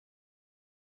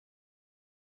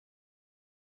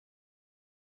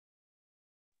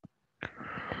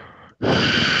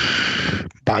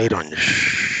Byron.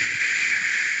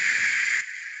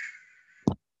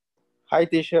 Hi,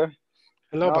 teacher.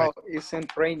 Hello, Byron. No,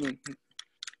 isn't raining.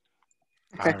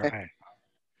 All right.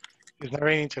 It's not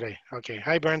raining today. Okay.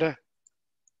 Hi, Brenda.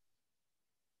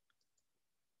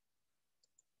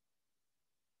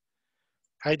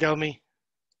 Hi, Delmy.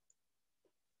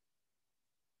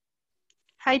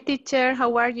 Hi, teacher.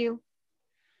 How are you?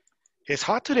 It's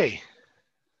hot today.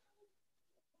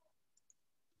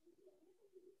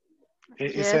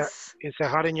 Is it Yes. is it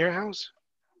hot in your house?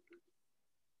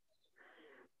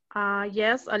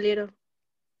 Yes, a little.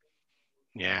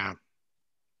 Yeah.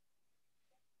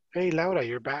 Hey, Laura,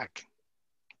 you're back.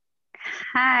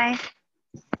 Hi.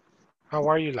 How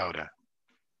are you, Laura?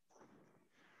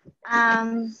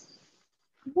 Um.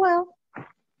 Well.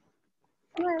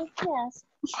 Well. Yes.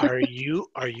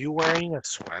 Are you wearing a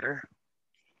sweater?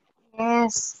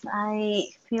 Yes. I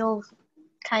feel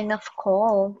kind of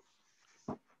cold,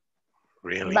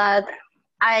 Really? but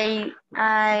I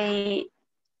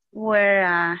wear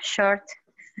a short,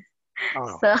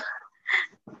 Oh, so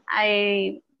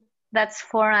I that's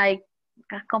for I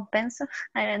compensa.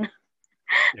 I don't know.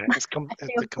 yeah. But It's I it's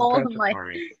feel the cold. My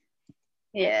compensatory.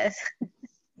 yes.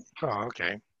 Oh,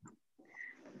 okay.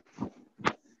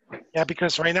 Yeah,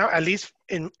 because right now, at least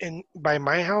in by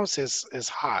my house is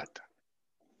hot.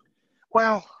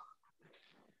 Well,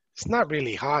 it's not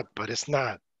really hot, but it's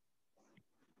not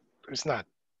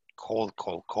cold,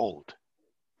 cold, cold.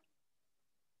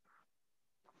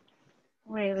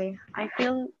 Really, I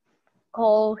feel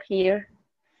cold here.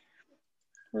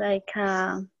 Like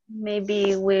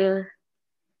maybe will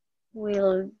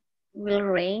will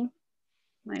rain.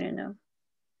 I don't know.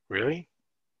 Really?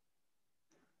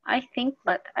 I think,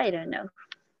 but I don't know.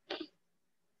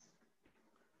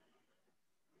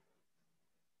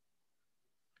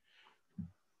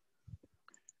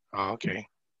 Oh, okay.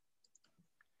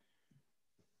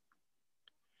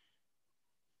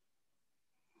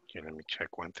 Okay, let me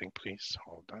check one thing, please.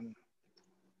 Hold on.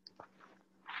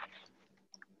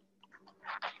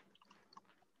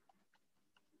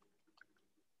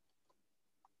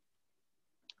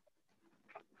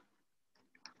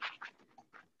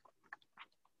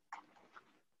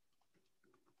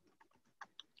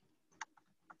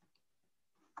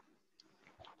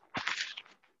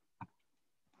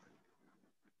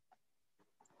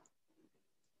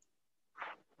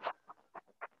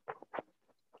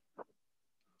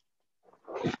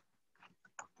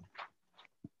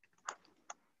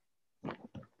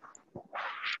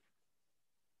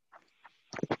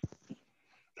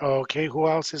 Okay, who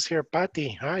else is here?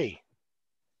 Patty, hi.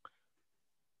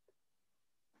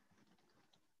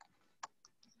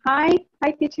 Hi,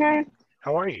 teacher.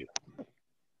 How are you?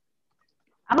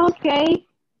 I'm okay.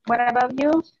 What about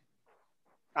you?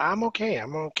 I'm okay.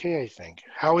 I think.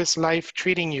 How is life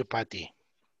treating you, Patty?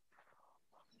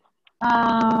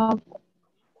 Uh,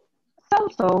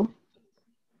 so.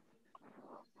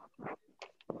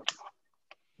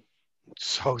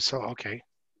 So, okay.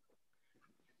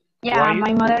 Yeah, Why?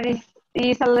 my mother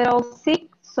is a little sick,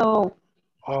 so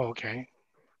Oh, okay.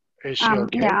 Is she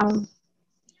okay? yeah,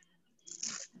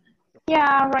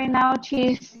 yeah. Right now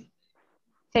she's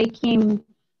taking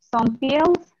some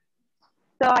pills,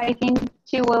 so I think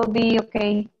she will be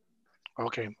okay.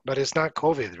 Okay, but it's not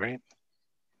COVID, right?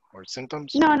 Or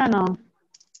symptoms? No, no, no,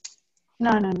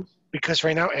 no, no, no. Because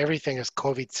right now everything is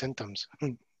COVID symptoms.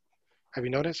 Have you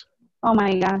noticed? Oh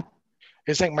my God.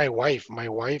 It's like my wife. My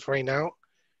wife right now,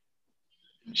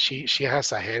 she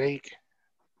has a headache,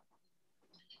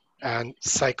 and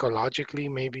psychologically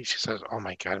maybe she says, "Oh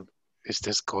my God, is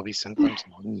this COVID symptoms?"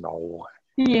 No,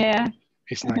 Yeah.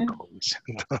 it's not COVID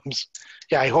symptoms.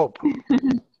 Yeah, I hope.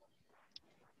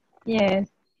 Yes,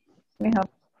 we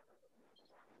hope.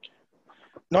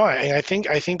 No, I think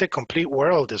the complete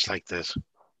world is like this.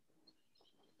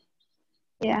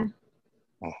 Yeah.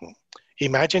 Mhm.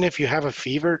 Imagine if you have a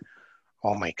fever.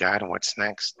 Oh my God, what's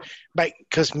next? But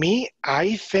because me,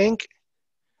 I think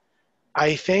I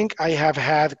have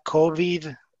had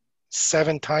COVID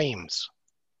 7 times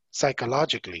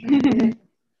psychologically.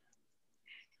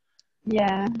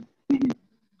 Yeah.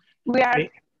 We are Eh,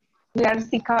 we are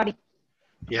psychotic.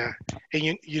 Yeah,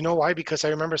 and you know why? Because I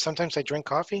remember sometimes I drink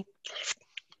coffee.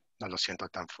 No lo siento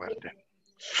tan fuerte.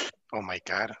 Oh my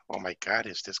God,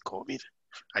 is this COVID?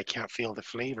 I can't feel the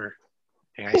flavor.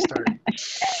 And I start,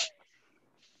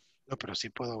 no, pero sí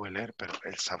puedo oler, pero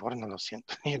el sabor no lo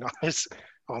siento. It's,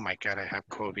 oh my God, I have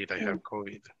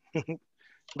COVID.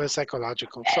 But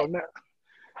psychological.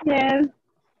 Yes.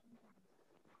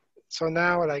 So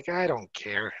now, like, I don't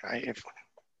care.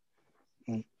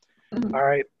 All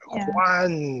right, Yeah.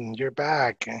 Juan, you're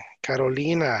back.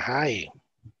 Carolina, hi.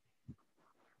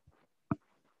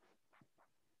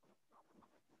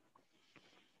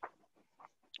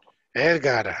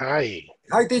 Edgar, hi.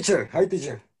 Hi, teacher. Hi,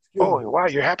 teacher. Excuse Oh, me. wow,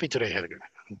 you're happy today, Edgar.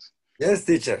 Yes,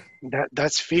 teacher.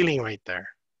 That's feeling right there.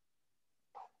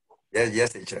 Yes,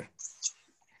 yes, teacher.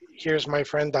 Here's my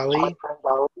friend Dali.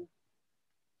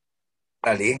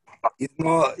 Ali,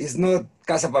 it's not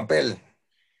Casa Papel.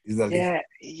 It's Dali.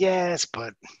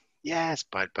 Yeah,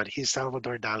 but he's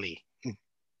Salvador Dali.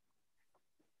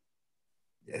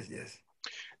 Yes, yes.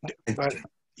 Hi, But teacher.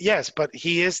 yes, but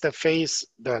he is the face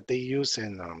that they use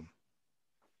in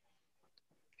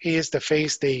he is the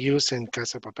face they use in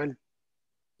Casa Papel.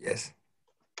 Yes.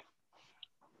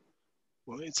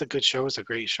 Well, it's a good show. It's a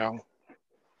great show.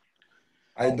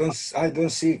 I don't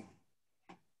see.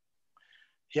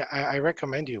 Yeah, I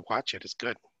recommend you watch it. It's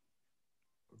good.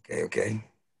 Okay, okay.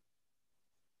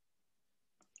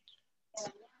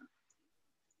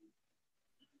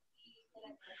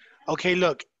 Okay,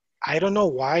 look, I don't know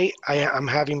why I'm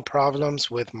having problems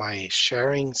with my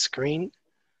sharing screen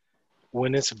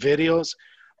when it's videos,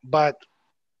 but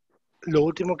lo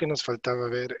último que nos faltaba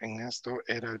ver en esto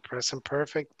era el present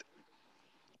perfect,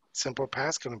 simple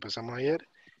past que lo empezamos ayer,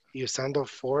 y usando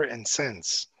for and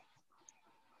since.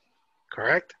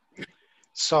 Correct?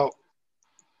 So,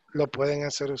 lo pueden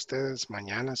hacer ustedes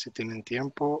mañana si tienen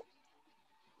tiempo,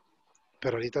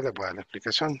 pero ahorita les voy a dar la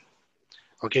explicación.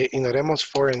 Okay, ignoremos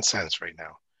for and since right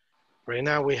now. Right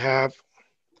now we have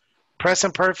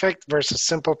present perfect versus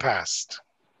simple past.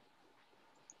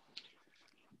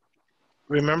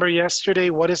 Remember yesterday,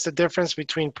 what is the difference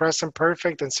between present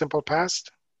perfect and simple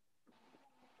past?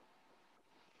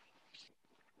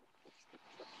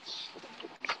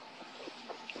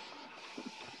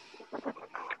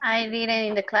 I didn't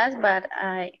in the class, but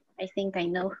I think I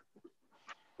know.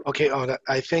 Okay,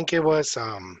 I think it was,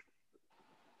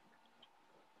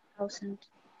 Thousand.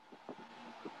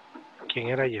 ¿quién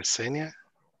era Yesenia?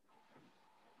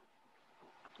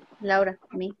 Laura,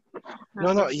 me.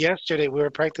 No, Yes. yesterday we were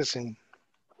practicing.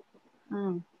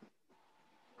 Mm.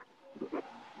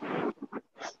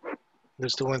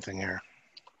 Let's do one thing here.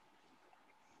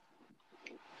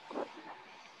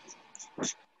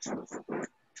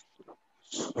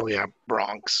 Oh yeah,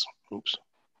 Bronx. Oops.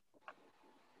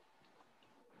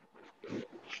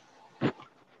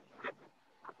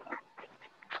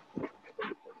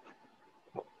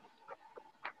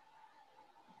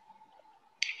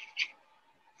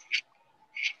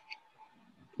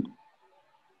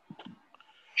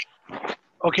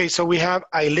 Okay, so we have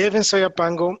I live in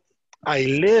Soyapango, I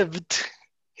lived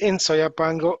in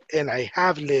Soyapango, and I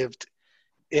have lived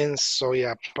in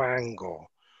Soyapango.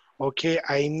 Okay,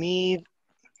 I need,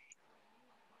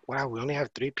 wow, we only have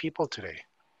 3 people today.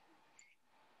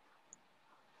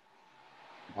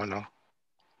 Oh no.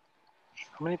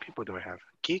 How many people do I have?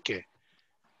 Kike.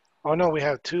 Oh no, we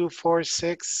have 2, 4,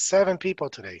 6, 7 people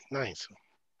today. Nice.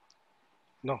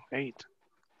 No, 8,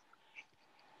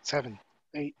 7,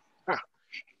 8. Ah,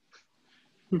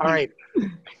 all right.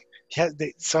 Yeah,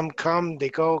 some come, they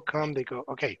go, come, they go.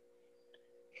 Okay.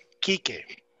 Kike.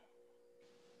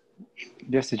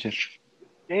 Yes, teacher.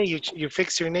 Hey, you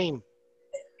fix your name.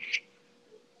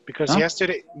 Because Huh?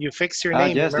 yesterday you fixed your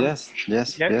name, Yes, remember?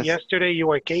 yes, yes. Yesterday you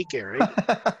were Kike, right?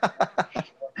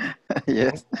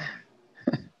 Yes.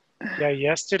 Yeah,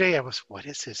 yesterday I was, what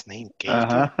is his name? Kike?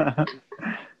 Uh-huh.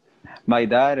 My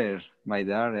daughter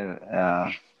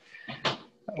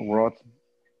wrote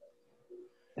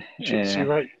She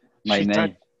wrote, my she typed,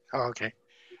 name. oh, okay.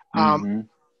 Mhm.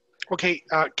 Okay,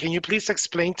 can you please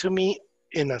explain to me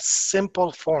in a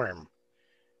simple form,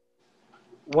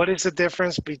 what is the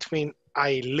difference between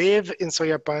I live in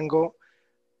Soyapango,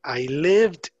 I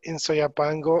lived in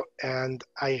Soyapango, and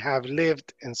I have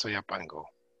lived in Soyapango?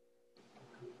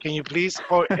 Can you please,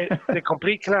 or the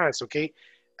complete class, okay?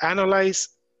 Analyze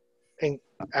and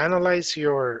analyze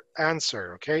your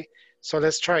answer, okay? So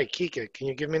let's try. Kike, can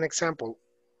you give me an example?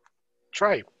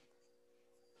 Try.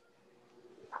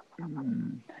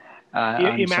 I'm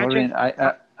Imagine, sorry.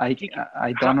 I Kike,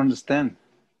 I don't understand.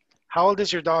 how old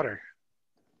is your daughter?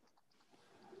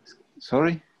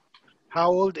 Sorry. How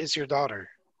old is your daughter?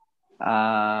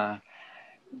 Uh,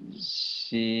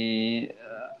 she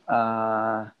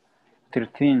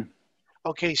 13.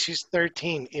 Okay, she's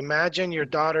 13. Imagine your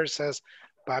daughter says,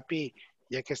 Papi,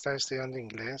 ya que está estudiando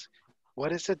inglés,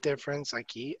 what is the difference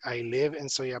aquí? I live in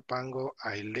Soyapango,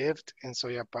 I lived in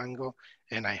Soyapango,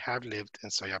 and I have lived in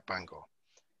Soyapango.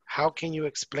 How can you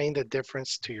explain the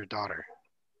difference to your daughter?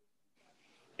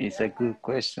 It's a good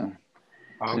question.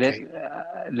 Okay.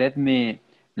 Let me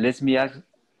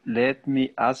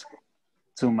ask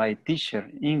to my teacher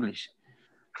English.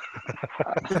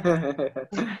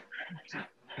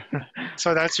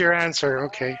 So that's your answer.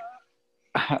 Okay.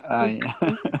 I,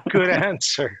 Good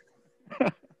answer.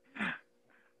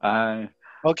 I,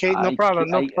 Okay, no problem.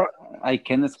 No pro I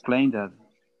can explain that.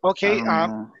 I Okay, don't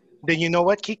know. then you know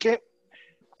what, Kike?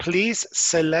 Please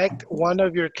select one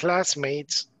of your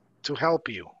classmates to help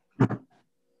you.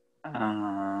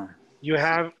 You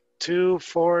have 2,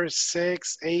 4,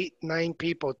 6, 8, 9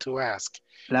 people to ask.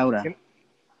 Laura.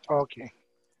 Okay.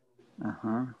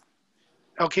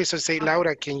 Okay, so say,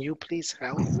 Laura, can you please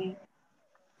help me?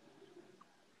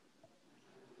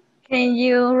 Can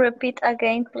you repeat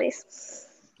again, please,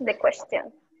 the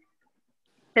question?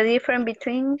 The difference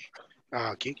between?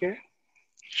 Kike,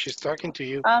 she's talking to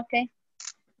you. Okay.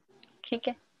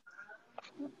 Kike.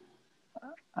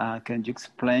 Can you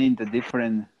explain the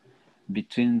difference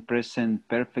between present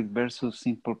perfect versus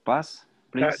simple past,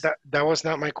 please? That was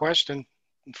not my question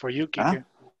for you, Kike.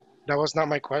 That was not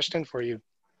my question for you.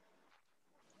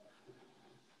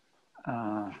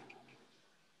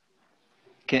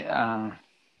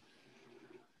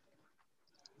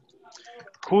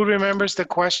 Who remembers the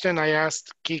question I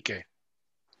asked Kike?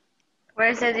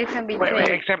 Where's the difference between? Wait,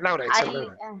 except Laura,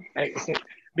 Laura.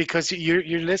 Because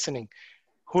you're listening.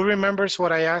 Who remembers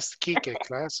what I asked Kike,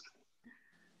 class?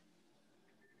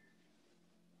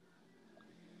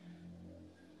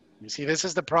 You see, this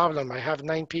is the problem. I have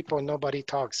 9 people and nobody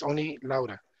talks, only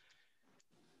Laura.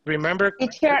 Remember?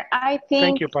 Teacher, I think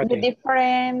Thank you, the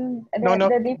different, the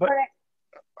different. But,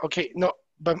 okay, no,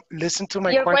 but listen to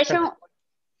my your question.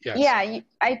 Yes. Yeah,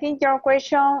 I think your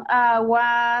question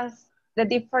was the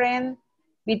difference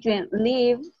between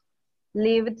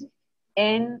lived,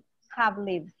 and have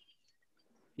lived.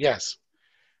 Yes.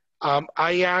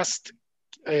 I asked,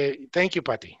 thank you,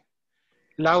 Patty.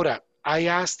 Laura, I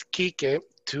asked Kike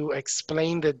to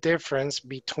explain the difference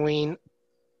between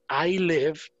I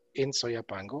live in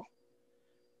Soyapango,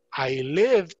 I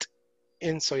lived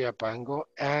in Soyapango,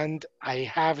 and I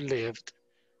have lived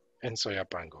in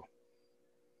Soyapango.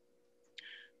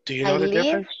 Do you know the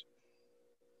difference?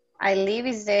 I live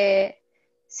is the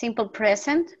simple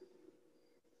present,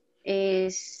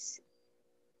 is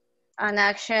an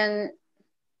action,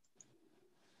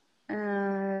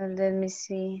 let me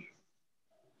see.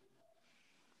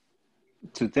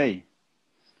 Today.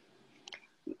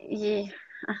 Yeah,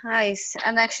 it's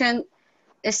an action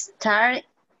start,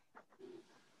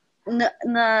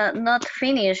 not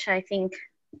finish, I think,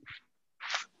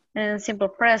 in simple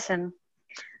present.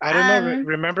 I don't know.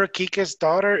 Remember, Kike's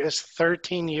daughter is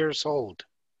 13 years old.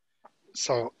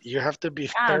 So you have to be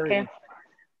very, okay.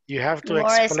 You have to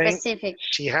More explain. Specific.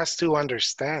 She has to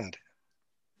understand.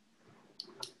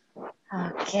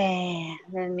 Okay,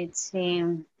 let me see.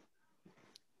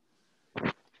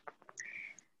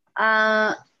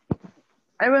 I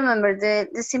remember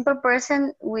the simple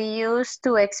present we use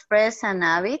to express an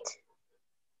habit.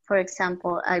 For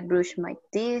example, I brush my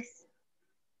teeth,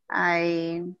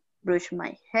 I brush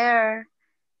my hair.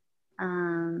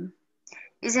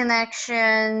 Is an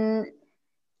action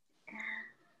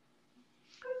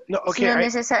no, okay, not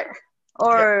necessary,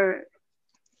 or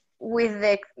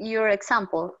with your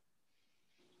example.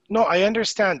 No, I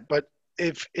understand, but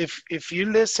if you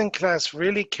listen, class,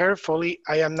 really carefully,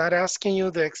 I am not asking you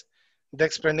the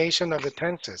explanation of the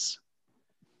tenses.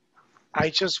 I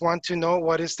just want to know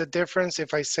what is the difference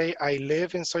if I say I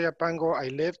live in Soyapango, I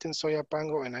lived in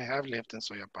Soyapango, and I have lived in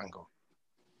Soyapango.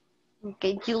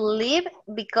 Okay, you live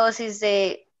because it's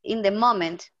in the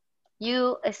moment.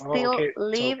 You still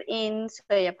live in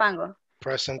Soyapango.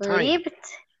 Present time. Lived.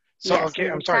 So, yes, okay,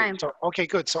 I'm sorry. So, okay,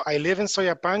 good. So I live in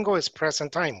Soyapango is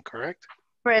present time, correct?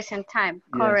 Present time,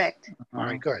 correct. Yes. All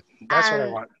right, good. That's what I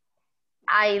want.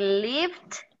 I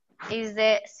lived is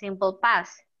the simple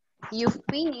past. You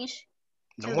finish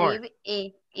to live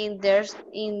in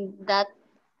that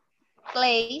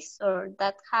place or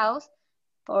that house,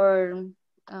 or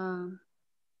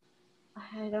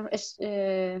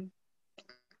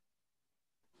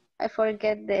I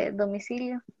forget the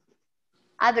domicilio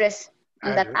address,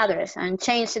 in that address, and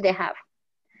change the have.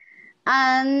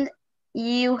 And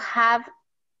you have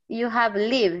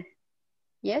lived,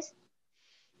 yes.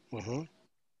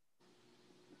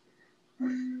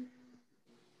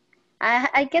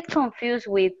 I get confused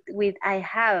with I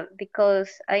have,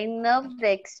 because I know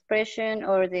the expression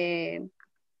or the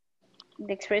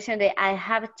expression that I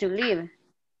have to live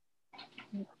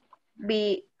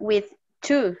be with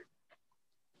to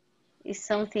is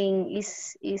something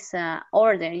is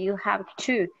order, you have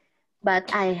to,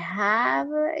 but I have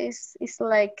is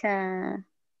like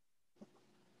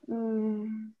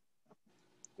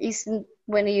is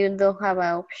when you don't have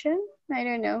an option. I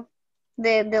don't know.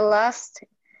 The last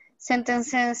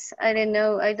sentences, I don't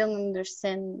know. I don't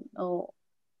understand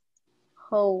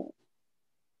how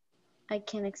I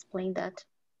can explain that.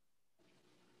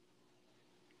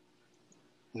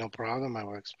 No problem, I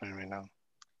will explain right now.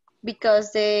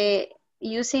 Because the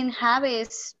using have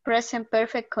is present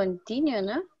perfect continuous,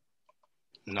 ¿no?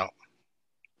 No.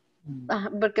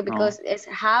 Because it's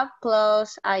have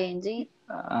plus ing.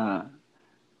 Uh,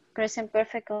 Present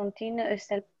perfect continuous is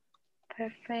el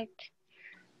perfect.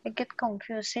 I get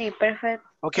confused. Sí, perfect.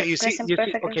 Okay, you see,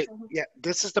 Perfect. okay, yeah,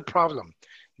 this is the problem.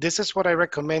 This is what I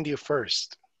recommend you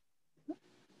first.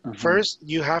 First,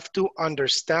 you have to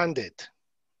understand it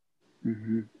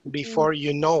before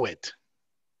you know it.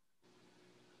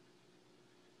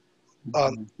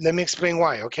 Let me explain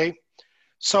why, okay?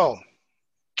 So,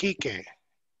 Kike,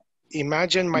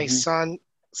 imagine my son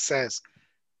says,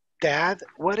 Dad,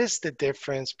 what is the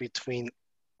difference between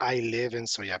I live in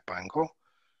Soyapango,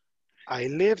 I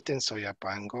lived in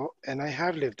Soyapango, and I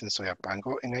have lived in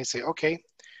Soyapango? And I say, okay,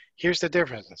 here's the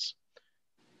difference.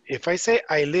 If I say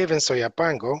I live in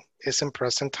Soyapango, it's in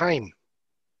present time.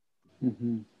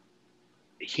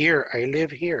 Here, I live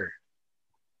here.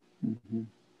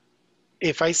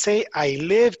 If I say I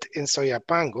lived in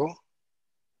Soyapango,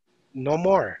 no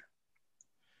more.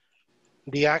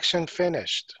 The action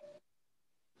finished.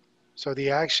 So the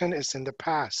action is in the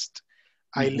past.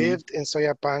 I lived in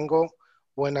Soyapango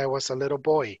when I was a little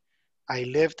boy. I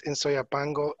lived in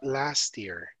Soyapango last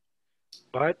year,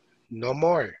 but no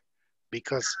more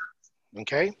because,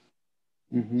 okay?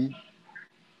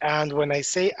 And when I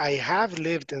say I have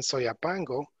lived in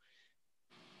Soyapango,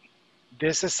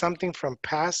 this is something from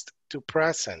past to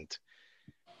present.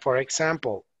 For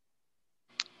example,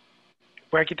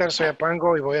 voy a quitar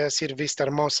Soyapango y voy a decir Vista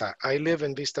Hermosa. I live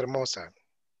in Vista Hermosa,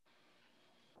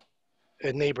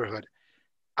 a neighborhood.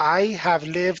 I have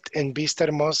lived in Vista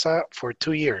Hermosa for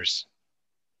 2 years.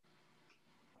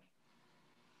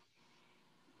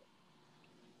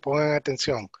 Pongan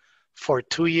atención. For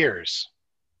 2 years.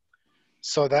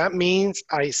 So that means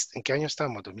 ¿en qué año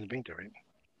estamos? 2020, right?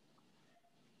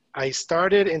 I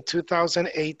started in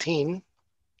 2018.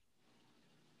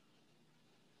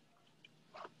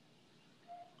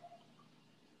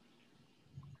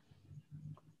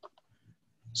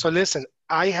 So listen,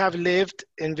 I have lived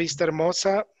in Vista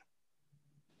Hermosa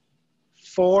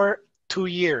for 2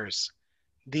 years.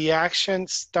 The action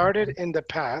started in the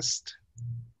past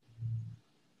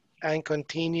and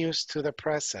continues to the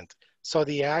present. So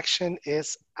the action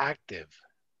is active.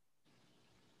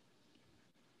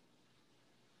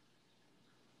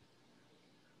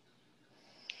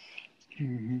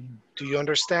 Do you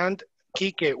understand?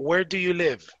 Kike, where do you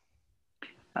live?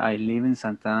 I live in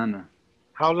Santa Ana.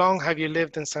 How long have you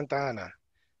lived in Santa Ana?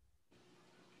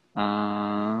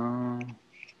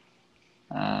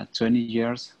 20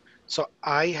 years. So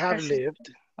I have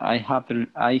lived. I have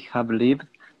lived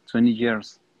 20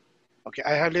 years. Okay,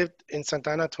 I have lived in Santa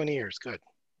Ana 20 years. Good.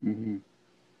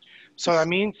 So that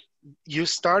means you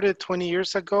started 20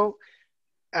 years ago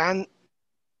and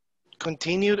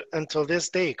continued until this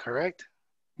day, correct?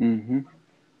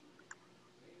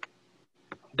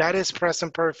 That is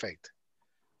present perfect.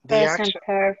 The Present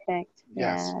perfect.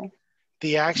 Yes. Yeah.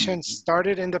 The action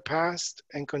started in the past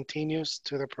and continues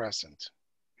to the present.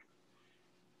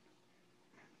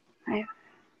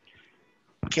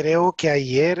 Creo que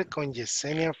ayer con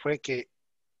Yesenia fue que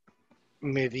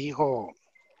me dijo,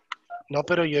 no,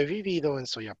 pero yo he vivido en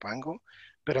Soyapango,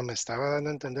 pero me estaba dando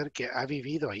a entender que ha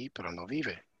vivido ahí, pero no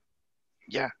vive.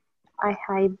 Ya.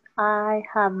 I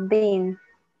have been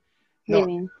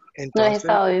living. Entonces, No he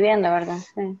estado viviendo, ¿verdad?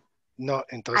 Sí. No,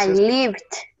 entonces. I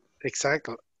lived.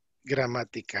 Exacto.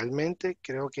 Gramaticalmente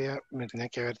creo que ella me tenía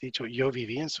que haber dicho, yo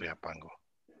viví en Soyapango.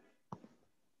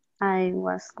 I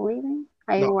was living.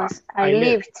 I lived.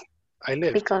 lived. I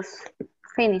lived. Because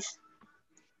finished.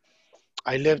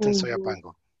 I lived in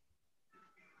Soyapango.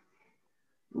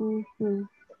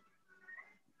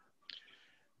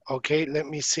 Okay, let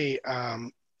me see.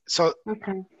 So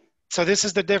this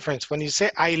is the difference. When you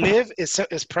say I live,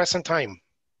 it's present time.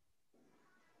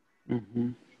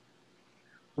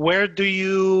 Where do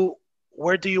you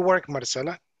work,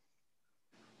 Marcela?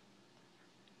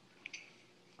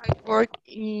 I work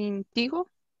in Tigo.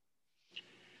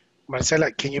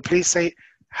 Marcela, can you please say,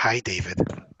 hi, David?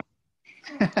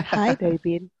 Hi,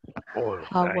 David. Oh,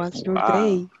 How nice. was your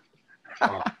day?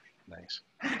 Oh, nice.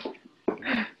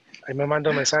 Ahí me mando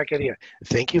un mensaje que diga,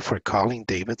 thank you for calling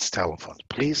David's telephone.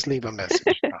 Please leave a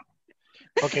message.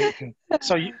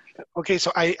 Okay,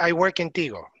 so I work in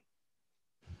Tigo.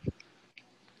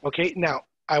 Okay, now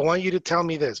I want you to tell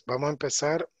me this. Vamos a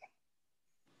empezar.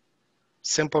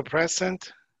 simple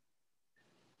present,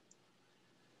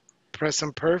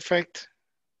 present perfect,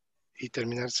 y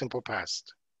terminar simple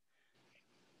past.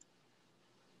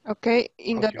 Okay,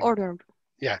 in that Okay. order.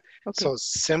 Yeah. Okay. So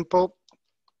simple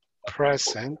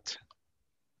present.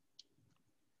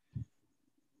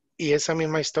 Y esa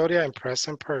misma historia en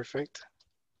present perfect.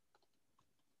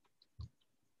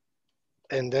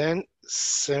 And then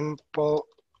simple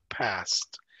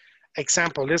past.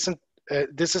 Example, listen,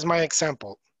 this is my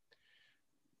example.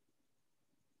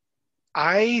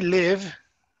 I live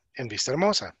in Vista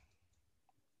Hermosa.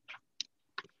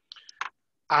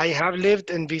 I have lived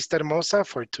in Vista Hermosa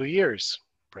for 2 years,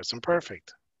 present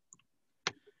perfect.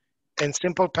 And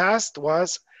simple past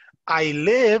was, I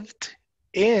lived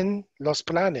in Los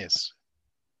Planes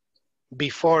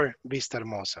before Vista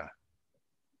Hermosa,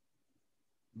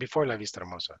 before La Vista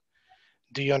Hermosa.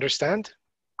 Do you understand?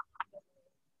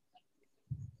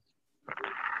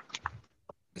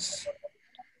 Yes.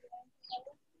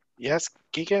 Yes,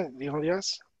 Kike, dijo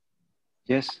yes?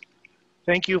 Yes.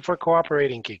 Thank you for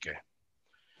cooperating, Kike.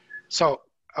 So,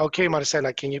 okay,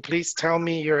 Marcela, can you please tell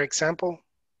me your example?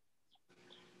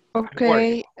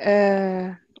 Okay,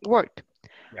 work.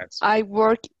 Yes. I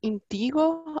work in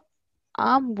Tigo.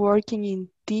 I'm working in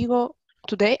Tigo.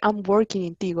 Today I'm working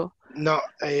in Tigo. No,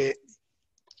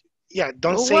 yeah,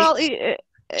 don't say, Well,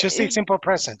 just say simple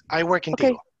present. I work in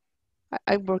Tigo. okay,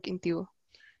 I work in Tigo.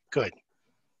 Good.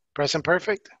 Present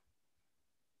perfect?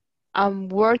 I'm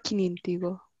working in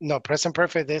Tigo. No, present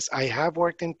perfect is I have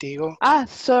worked in Tigo. Ah,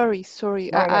 sorry. No, no,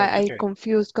 it's I okay.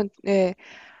 confused.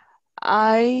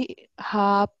 I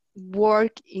have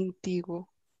worked in Tigo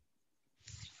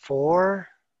For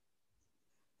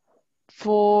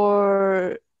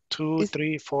for 2, is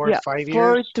 3, 4, yeah 5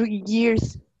 for years? 3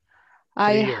 years.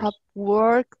 I 3 have years.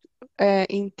 worked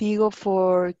in Tigo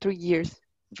for 3 years.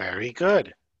 Very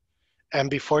good. And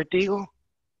before Tigo?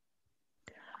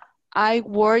 I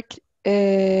work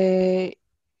in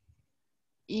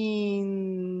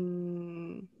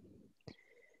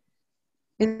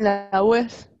la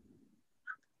US.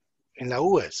 In la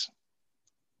US.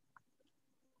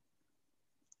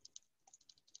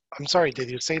 I'm sorry, did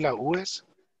you say la US?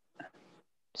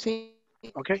 Sí,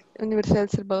 Okay. Universidad del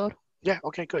Salvador. Yeah,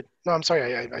 okay, good. No, I'm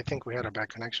sorry. I think we had a bad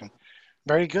connection.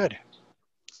 Very good.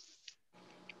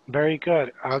 Very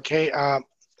good. Okay.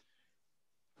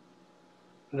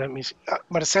 Let me see.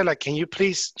 Marcela, can you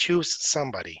please choose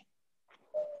somebody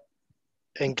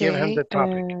and give him Okay. the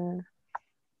topic?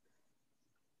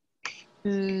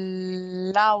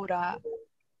 Laura.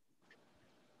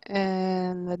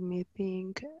 And let me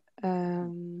think.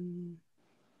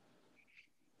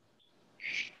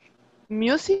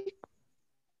 Music?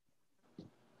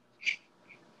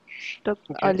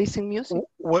 Okay. Listen music.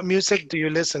 What music do you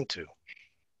listen to?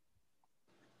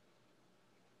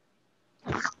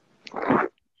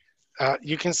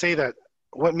 You can say that.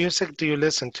 What music do you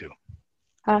listen to?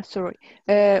 Sorry.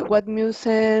 What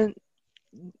music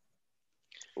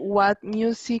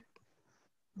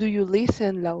do you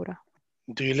listen, Laura?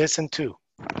 Do you listen to?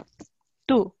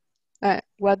 To.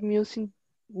 What music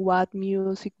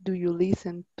do you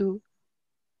listen to?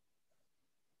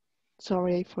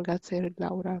 Sorry, I forgot to say it,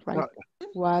 Laura, right? No,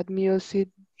 What music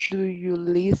do you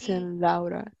listen,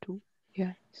 Laura, to?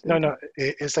 Yeah, it's like no, that.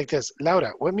 it's like this.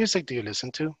 Laura, what music do you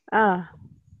listen to?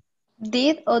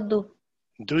 Did or do?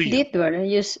 Do you? Did, right?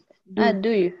 Do. Do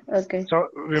you? Okay. So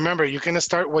remember, you can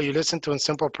start what you listen to in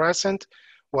simple present,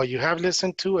 what you have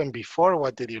listened to, and before,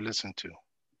 what did you listen to?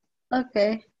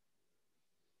 Okay.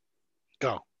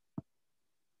 Go.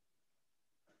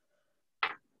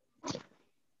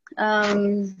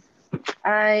 I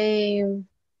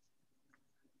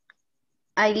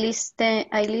listen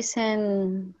I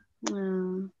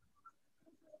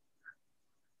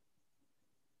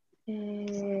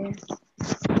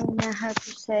don't know how to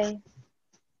say.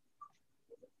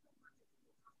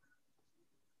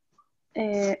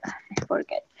 I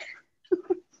forget.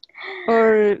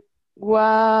 Or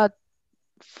what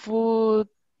food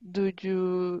do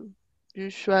you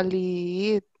usually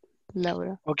eat,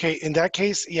 Laura? Okay, in that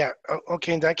case, yeah.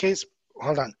 Okay, in that case,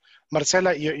 hold on.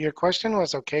 Marcela, your question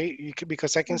was okay,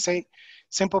 because I can say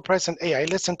simple present, hey, I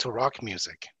listen to rock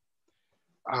music.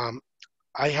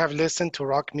 I have listened to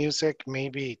rock music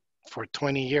maybe for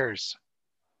 20 years.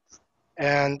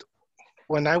 And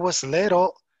when I was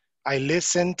little, I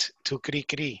listened to Cri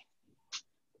Cri.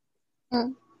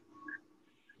 Mm.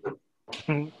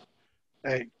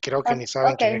 Creo que ni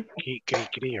saben quién es Okay. Cri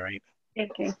Cri, right?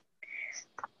 Okay.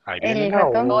 Ahí viene El la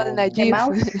ratón, Oh, el U. the Najib.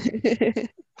 mouse.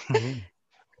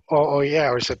 Oh, yeah,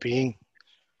 or Cepillín.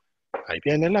 Ahí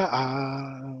viene la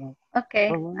A. Okay,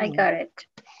 I got it.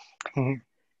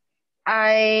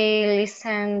 I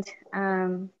listened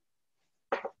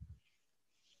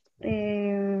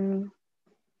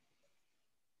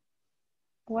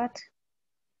what?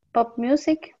 Pop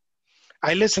music.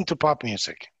 I listen to pop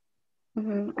music.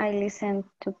 I listen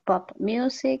to pop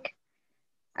music.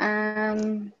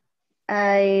 I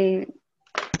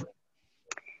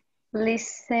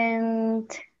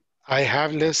listened. I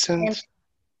have listened.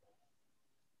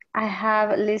 I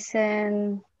have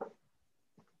listened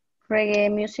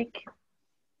reggae music.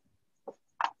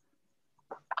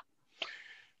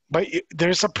 But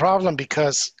there's a problem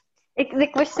because The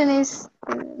question is,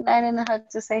 I don't know how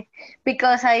to say,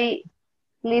 because I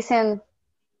listen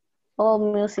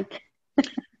all music.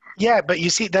 yeah, but you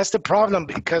see, that's the problem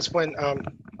because when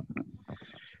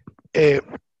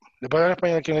le voy a hablar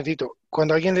español aquí un ratito.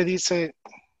 Cuando alguien le dice,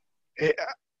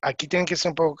 aquí tienen que ser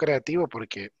un poco creativos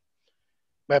porque,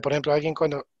 por ejemplo, alguien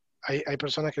cuando hay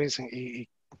personas que dicen, ¿y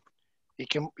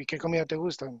qué comida te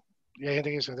gusta? Y hay gente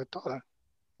que dice, de todas.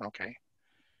 Ok.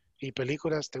 ¿Y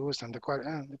películas te gustan? ¿De cuál?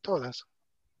 Ah, de todas.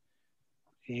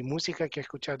 Y música que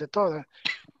escuchar de todas.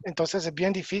 Entonces es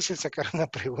bien difícil sacar una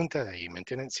pregunta de ahí, ¿me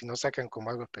entienden? Si no sacan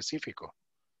como algo específico.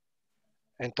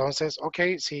 Entonces, ok,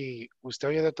 si usted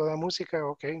oye de toda música,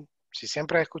 ok. Si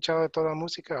siempre ha escuchado de toda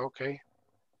música, ok.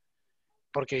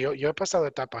 Porque yo he pasado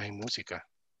etapas en música.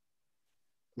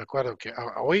 Me acuerdo que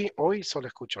hoy solo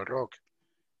escucho rock.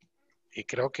 Y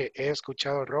creo que he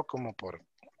escuchado rock como por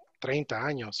 30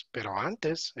 años, pero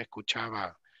antes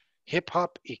escuchaba hip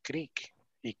hop y crick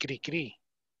y cri.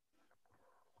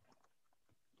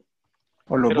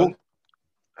 O los Pero,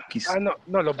 bookies.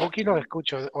 no, los bookies los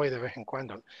escucho hoy de vez en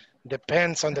cuando.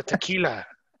 Depends on the tequila.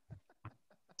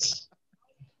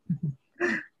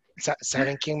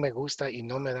 ¿Saben quién me gusta y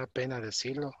no me da pena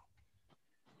decirlo?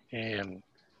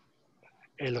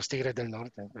 Los Tigres del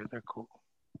Norte. They're cool.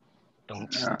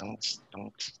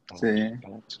 Sí.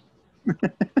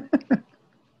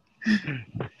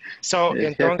 So,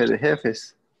 El jefe entonces, de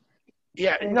jefes.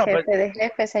 yeah, El no, but jefe de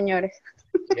jefe, señores.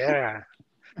 yeah,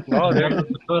 no, Señor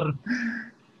locutor.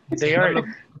 they are,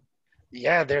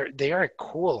 yeah, they are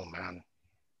cool, man.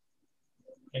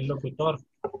 El locutor.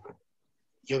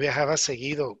 Yo viajaba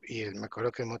seguido y me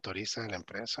acuerdo que el motorista de la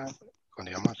empresa,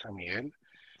 cuando íbamos a San Miguel,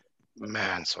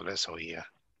 man, solo eso oía.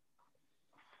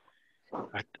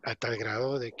 A tal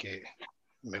grado de que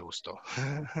me gustó.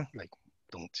 Like,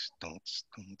 tunts.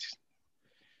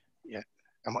 Yeah.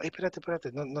 Hey,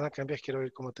 espérate, no la cambies, quiero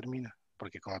ver cómo termina,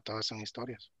 porque como todas son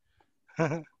historias.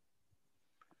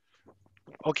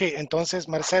 Ok, entonces,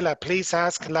 Marcela, please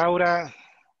ask Laura,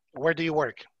 where do you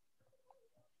work?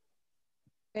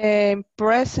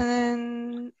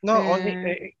 Present. No,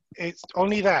 it's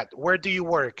only that. Where do you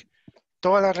work?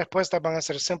 Todas las respuestas van a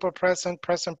ser simple present,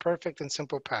 present perfect, and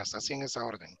simple past, así en esa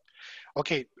orden.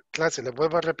 Ok, clase, les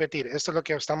vuelvo a repetir. Esto es lo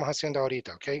que estamos haciendo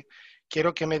ahorita, ok.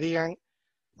 Quiero que me digan,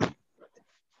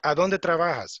 ¿a dónde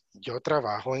trabajas? Yo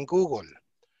trabajo en Google.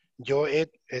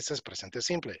 Ese es presente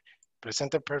simple.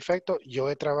 Presente perfecto, yo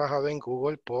he trabajado en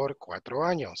Google por 4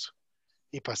 años.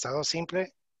 Y pasado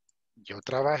simple, yo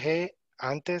trabajé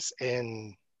antes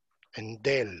en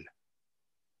Dell.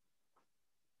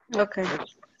 Okay.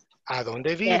 ¿A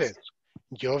dónde vives?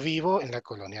 Yo vivo en la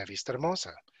colonia Vista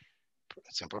Hermosa.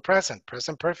 Simple present.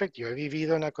 Present perfect, yo he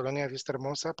vivido en la colonia Vista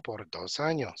Hermosa por 2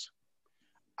 años.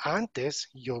 Antes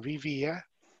yo vivía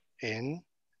en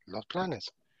Los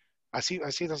Planes. Así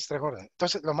las 3 órdenes.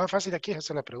 Entonces, lo más fácil aquí es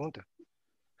hacer la pregunta.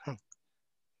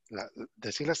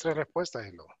 Decir las 3 respuestas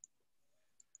es lo...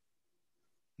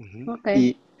 Okay.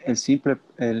 Y el simple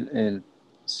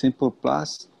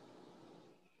plus.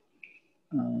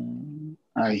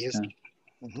 Ahí está.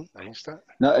 Ahí está.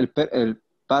 No, el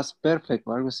past perfect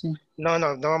o algo así. No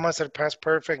vamos a hacer past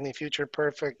perfect, ni future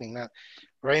perfect, ni nada.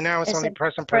 Right now it's only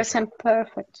present perfect. Present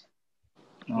perfect.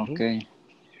 Ok.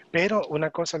 Pero una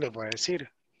cosa les voy a decir.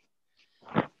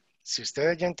 Si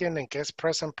ustedes ya entienden que es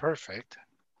present perfect,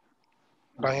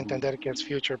 van a entender que es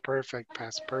future perfect,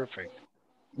 past perfect.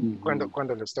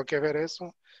 Cuando les toque ver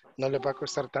eso, no les va a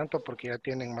costar tanto porque ya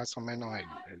tienen más o menos el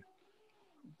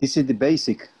This is the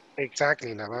basic.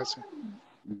 exactly, la base.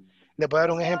 Les voy a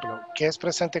dar un ejemplo. ¿Qué es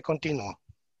presente continuo?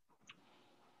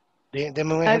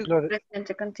 Deme un ejemplo.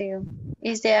 Presente continuo.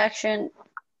 Is the action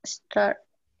start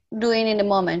doing in the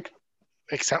moment?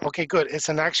 Okay, good. It's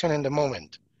an action in the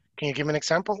moment. Can you give me an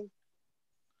example?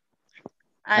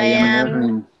 I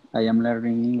am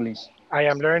learning English. I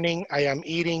am learning, I am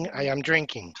eating, I am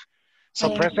drinking.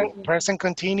 So present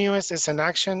continuous is an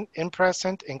action in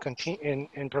present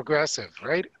in progressive,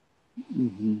 right?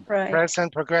 Right.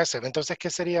 Present progressive. Entonces, ¿qué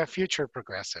sería future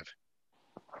progressive?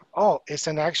 Oh, it's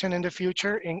an action in the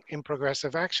future in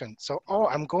progressive action. So, oh,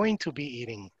 I'm going to be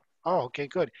eating. Oh, okay,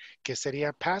 good. ¿Qué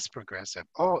sería past progressive?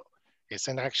 Oh, it's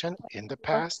an action in the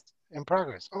past in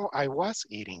progress. Oh, I was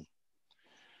eating.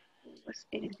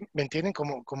 ¿Me entienden?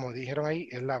 Como dijeron ahí,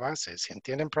 es la base. Si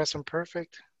entienden present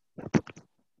perfect,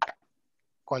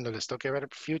 cuando les toque ver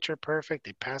future perfect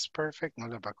y past perfect, no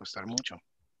les va a costar mucho.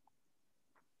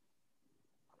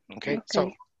 Okay,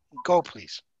 so go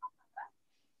please.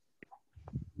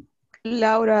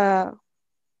 Laura,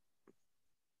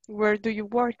 where do you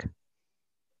work?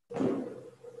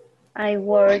 I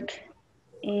work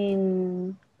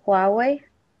in Huawei.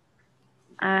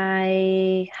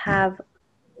 I have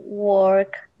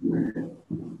worked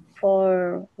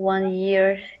for 1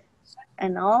 year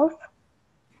and a half.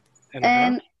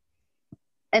 And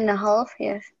a half,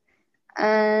 yes.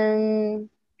 And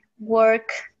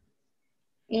work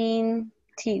in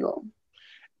Tigo.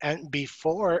 And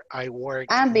before I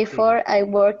worked And before I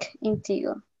work in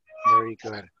Tigo. Very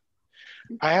good.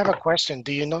 I have a question.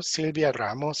 Do you know Silvia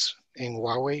Ramos in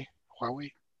Huawei?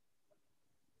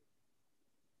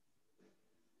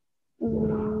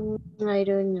 I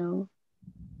don't know.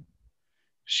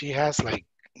 She has like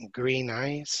green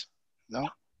eyes, no?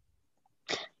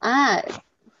 Ah,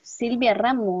 Silvia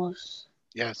Ramos.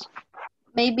 Yes.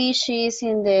 Maybe she's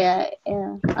in the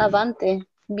Avante,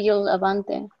 Build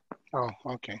Avante. Oh,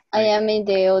 okay. I am in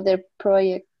the other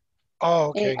project. Oh,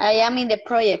 okay. I am in the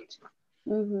project.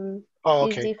 Mm-hmm. Oh,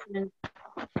 It's okay. different.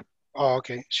 Oh,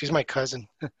 okay. She's my cousin.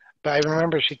 But I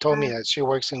remember she told me that she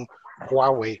works in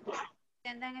Huawei.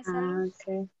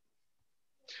 Okay.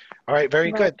 All right,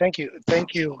 very good. Thank you.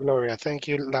 Thank you, Gloria. Thank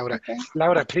you, Laura. Okay.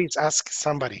 Laura, please ask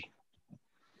somebody.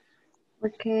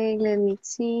 Okay, let me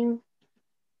see.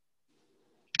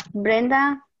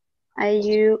 Brenda, are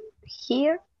you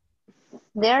here?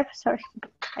 There, sorry.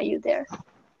 Are you there?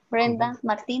 Brenda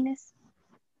Martinez.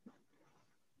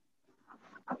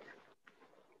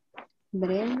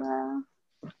 Brenda.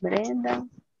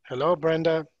 Hello,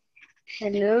 Brenda.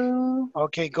 Hello.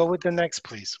 Okay, go with the next,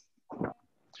 please.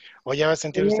 O ya va a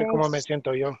sentir usted cómo me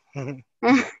siento yo.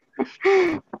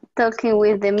 Talking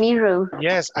with the mirror.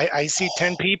 Yes, I see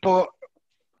 10 people.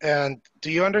 And do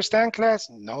you understand, class?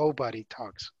 Nobody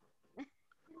talks.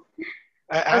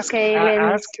 Ask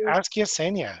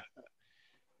Yesenia.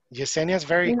 Yesenia is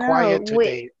very quiet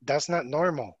today. That's not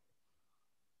normal.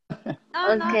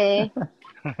 Okay.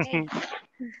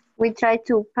 We try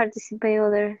to participate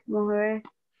other more.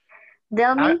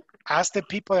 Delmi? Ask the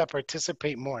people that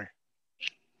participate more.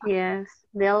 Yes.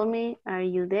 Delmi, are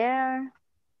you there?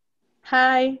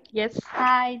 Hi, yes.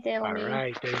 Hi, Delmi. All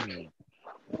right, Delmi.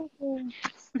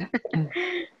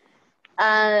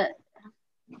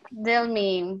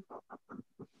 Delmi,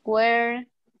 where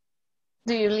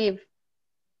do you live?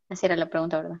 Esa era la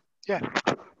pregunta, ¿verdad? Yeah.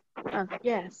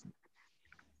 Yes.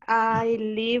 I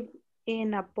live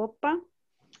in Apopa.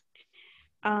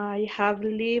 I have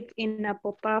lived in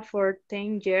Apopa for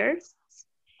 10 years.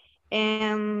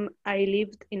 And I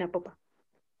lived in Apopa.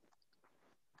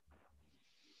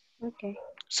 Okay.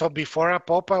 So before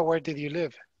Apopa, where did you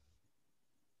live?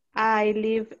 I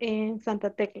live in Santa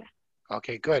Tecla.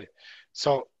 Okay, good.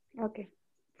 So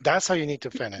that's how you need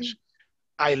to finish.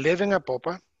 I live in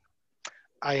Apopa.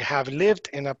 I have lived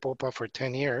in Apopa for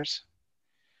 10 years.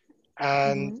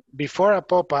 And before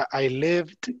Apopa, I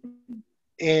lived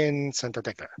in Santa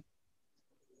Tecla.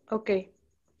 Okay.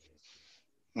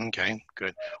 Okay,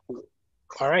 good.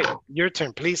 All right, your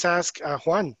turn. Please ask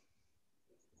Juan.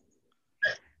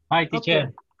 Hi, teacher.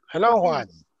 Okay. Hello, Juan.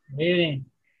 Good evening.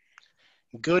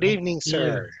 Good evening,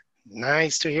 sir.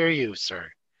 Nice to hear you,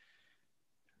 sir.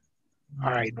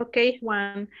 All right. Okay,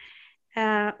 Juan.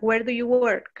 Where do you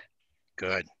work?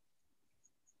 Good.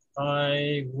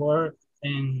 I work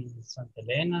in Santa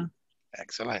Elena.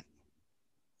 Excellent.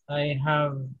 I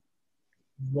have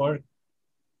worked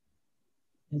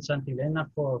in Santa Elena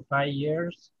for 5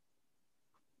 years.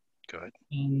 Good.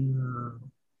 And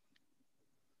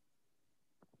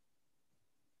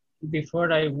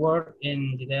before I worked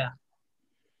in Judea.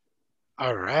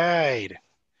 All right.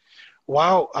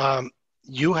 Wow.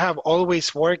 You have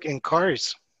always worked in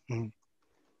cars.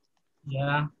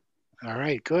 Yeah. All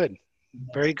right, good.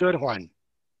 Very good, Juan.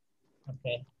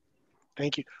 Okay.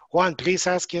 Thank you. Juan, please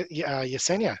ask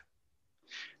Yesenia.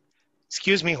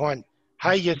 Excuse me, Juan.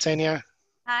 Hi, Yesenia.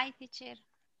 Hi, teacher.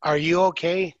 Are you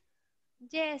okay?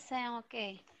 Yes, I am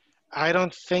okay. I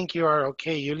don't think you are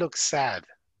okay. You look sad.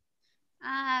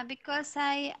 Because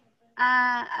I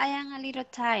am a little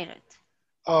tired.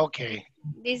 Okay.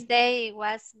 This day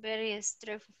was very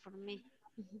stressful for me.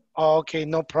 Okay,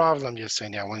 no problem,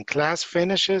 Yesenia. When class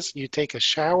finishes, you take a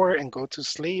shower and go to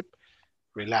sleep,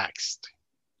 Relaxed.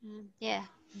 Yeah.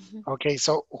 Okay,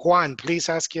 so Juan, please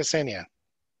ask Yesenia.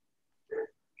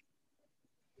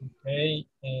 Okay.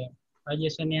 Hi,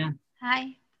 Yesenia.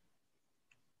 Hi.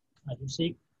 Are you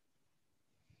sick?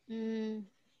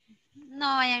 No,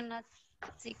 I am not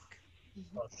sick.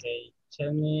 Okay.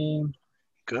 Tell me.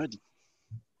 Good.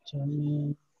 Tell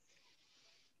me.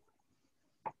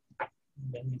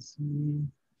 Let me see.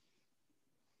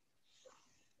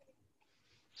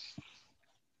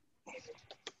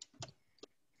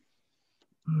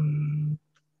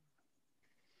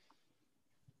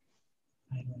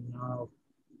 I don't know.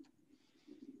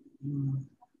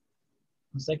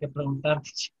 No sé qué preguntarte.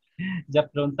 Ya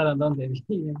preguntaron dónde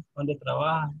viven, dónde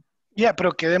trabajan. Ya,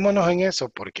 pero quedémonos en eso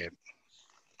porque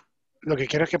lo que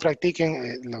quiero es que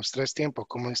practiquen los 3 tiempos,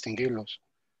 cómo distinguirlos.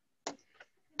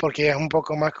 Porque es un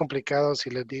poco más complicado si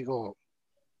les digo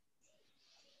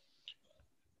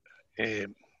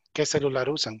qué celular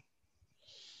usan.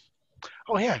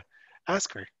 Oh, yeah.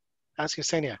 Ask her. Ask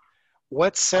Yesenia.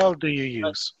 What cell do you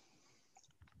use?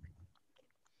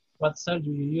 What cell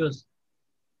do you use?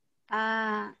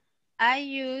 I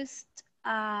used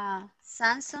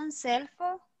Samsung cell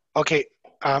phone. Okay.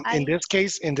 In I this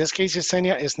case,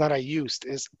 Yesenia, it's not I used,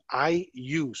 it's I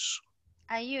use.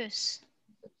 use.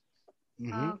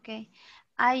 Mhm. Okay.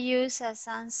 I use a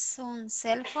Samsung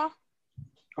cell phone.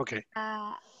 Okay.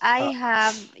 I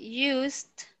have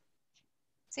used.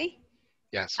 See,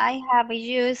 Yes. I have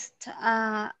used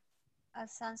a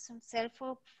Samsung cell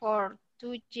phone for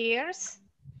 2 years,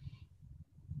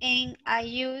 and I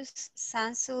use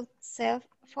Samsung cell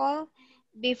phone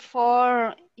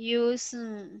before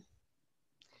using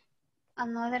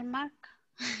another mark.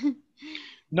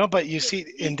 No, but you see,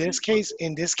 in this case,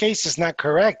 it's not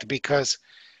correct because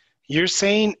you're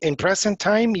saying in present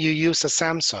time you use a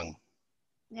Samsung.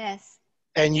 Yes,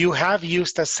 And you have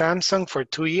used a Samsung for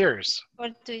 2 years. for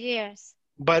 2 years.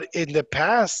 But in the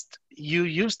past, you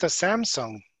used a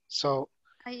Samsung. So,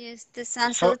 I used the so,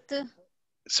 Samsung too.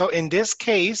 so in this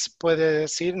case, puede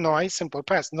decir no hay simple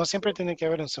past. No siempre tiene que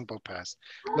haber un simple past.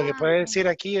 Lo que puede decir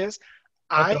aquí es,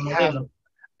 I Otro have, modelo.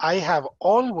 I have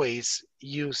always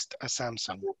used a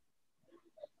Samsung.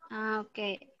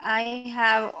 Okay, I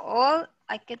have all,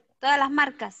 que todas las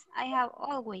marcas. I have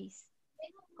always.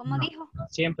 ¿Cómo No, dijo?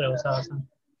 siempre usaba Samsung.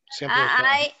 Siempre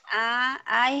usaba.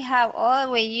 I have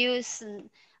always used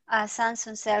a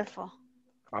Samsung cell phone.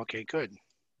 Okay, good.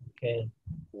 Okay.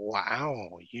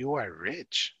 Wow, you are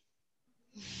rich.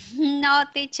 No,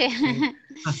 teacher.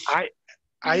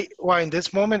 Well, in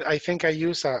this moment, I think I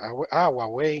use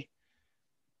Huawei.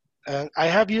 I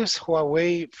have used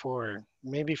Huawei for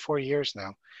maybe 4 years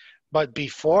now. But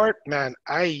before, man,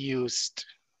 I used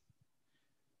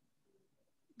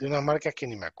de una marca que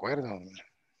ni me acuerdo.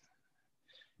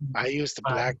 I used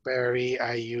BlackBerry.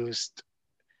 I used.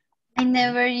 I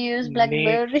never used Nick.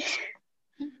 BlackBerry,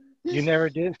 You never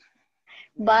did?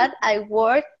 but I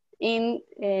worked in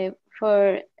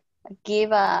for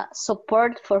give a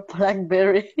support for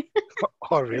BlackBerry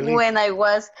Oh, really? when I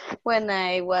was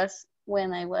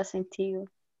in TU.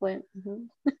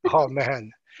 Oh,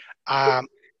 man.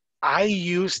 I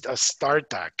used a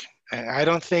StarTAC. And I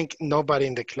don't think nobody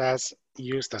in the class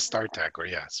used a StarTAC, or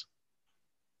yes?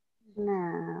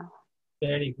 No,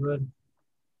 Very good.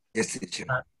 Yes, teacher.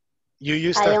 You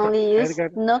used I a only use Edgar?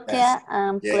 Nokia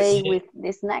and Yes. play with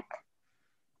the snack.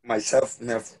 My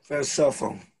first cell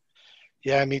phone.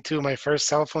 Yeah, me too. My first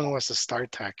cell phone was a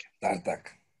StarTAC. StarTAC.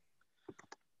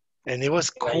 And it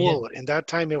was cool. In that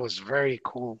time, it was very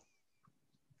cool.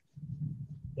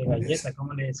 De galleta,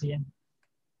 ¿cómo le decían?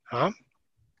 Huh?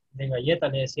 De galleta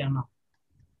le decían, no.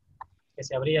 Que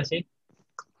se abría así.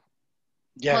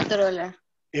 Yeah. Motorola.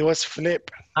 It was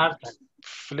flip. Harta.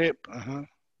 Flip. Uh-huh.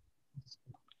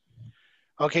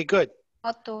 Okay, good.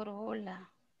 Motorola.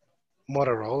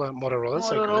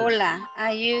 Motorola's are good. Motorola.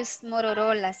 I used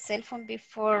Motorola cell phone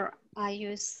before I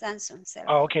used Samsung cell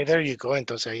phone. Oh, okay, there you go.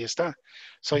 Entonces ahí está.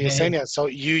 So Okay. Yesenia, so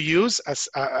you use a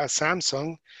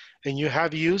Samsung and you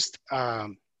have used a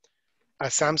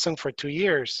Samsung for 2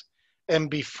 years. And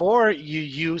before you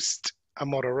used a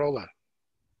Motorola.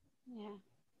 Yeah.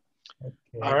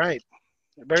 Okay. All right.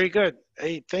 Very good.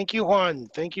 Hey, thank you, Juan.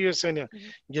 Thank you, Yesenia.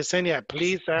 Yesenia,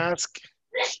 please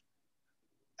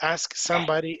ask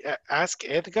somebody, ask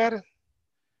Edgar.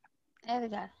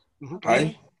 Edgar. Mhm,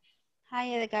 Okay. Hi,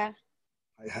 Edgar.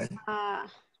 Hi.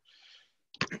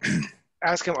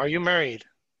 Ask him, are you married?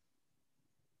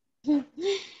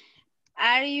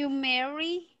 Are you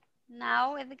married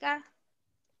now, Edgar?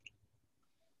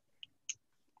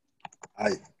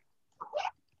 I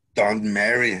don't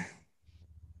marry.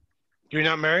 You're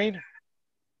not married?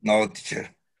 No, teacher.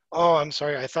 Oh, I'm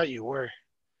sorry. I thought you were.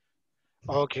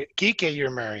 Okay, Kike,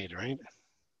 you're married, right?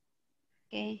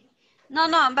 Okay. No,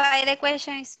 no, but the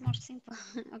question is more simple.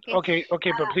 Okay. Okay,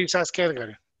 okay, but please ask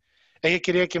Edgar. Ella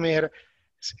quería que me dijera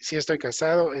si estoy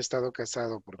casado, he estado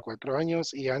casado por 4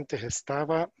 años y antes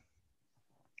estaba,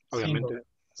 Single. obviamente,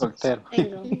 Soltero.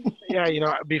 Single. yeah, you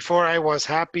know, before I was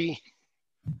happy,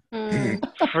 Mm,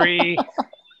 free,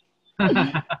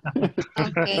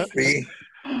 Okay. Free,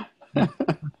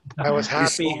 I was free happy,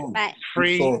 soul, Bye.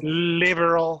 free free, soul.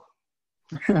 liberal.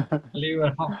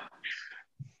 Liberal.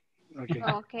 Okay,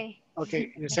 Okay.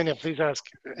 okay, Yesenia, please ask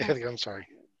Edgar, I'm sorry.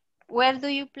 Where do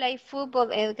you play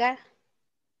football, Edgar?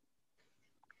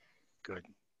 Good.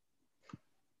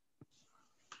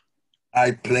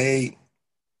 I play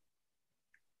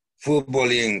football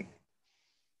in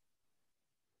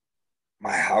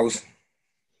my house.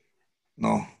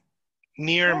 No,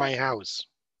 Near my house.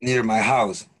 near my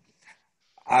house.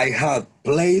 I have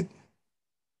played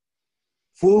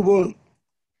football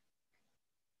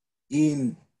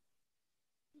in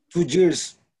 2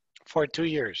 years, For 2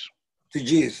 years. 2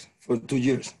 years, for 2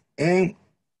 years. And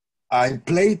I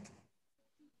played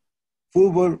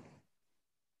football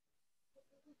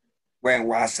when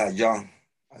was a young.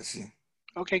 I see.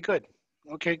 Okay, good.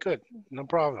 Okay, good. No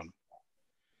problem.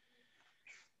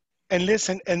 And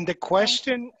listen, and the Thank you.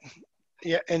 question,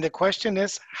 yeah, and the question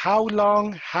is, how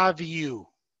long have you?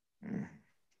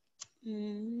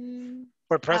 Mm.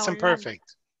 For How present long?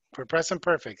 perfect. For present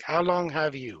perfect. How long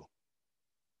have you?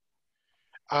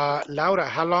 Laura,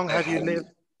 how long I have you have lived?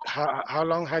 How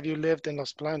long have you lived in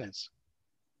Los Planes?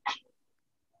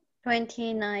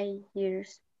 29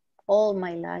 years, all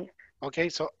my life. Okay,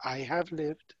 so I have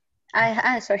lived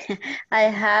Sorry, I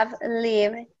have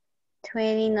lived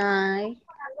 29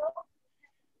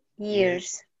 years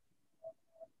years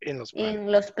in Los Planes. in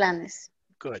Los Planes.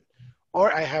 Good.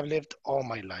 Or I have lived all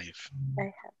my life.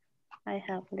 I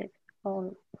have lived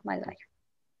all my life.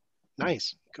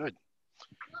 Nice. Good.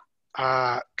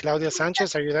 Claudia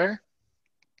Sanchez, are you there?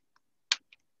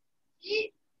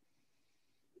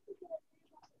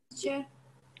 Sure.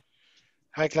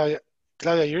 Hi, Claudia.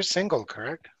 Claudia, you're single,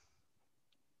 correct?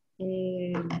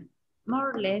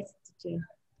 More or less, teacher.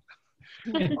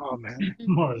 Oh, man.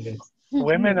 More or less.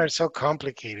 Women are so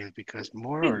complicated because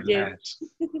more or Yes.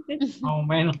 less. Oh,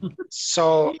 man.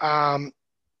 So,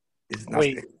 It's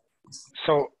wait. nothing.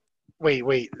 So,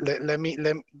 wait.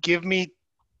 Give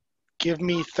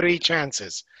me 3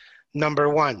 chances. Number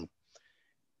 1,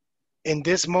 in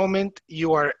this moment,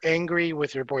 you are angry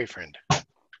with your boyfriend.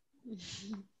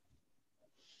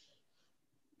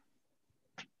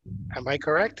 Am I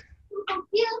correct?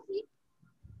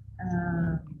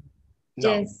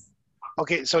 No. Yes.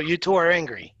 Okay, so you two are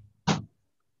angry.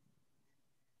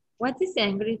 What is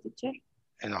angry, teacher?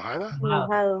 Enojada?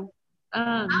 Wow.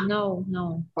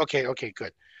 No. Okay,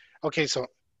 good. Okay, so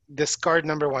discard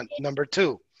number 1. Number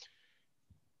 2,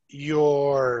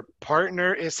 your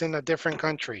partner is in a different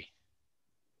country.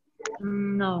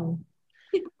 No.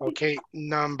 Okay,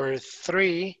 number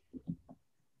 3,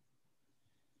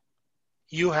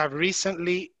 you have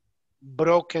recently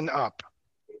broken up.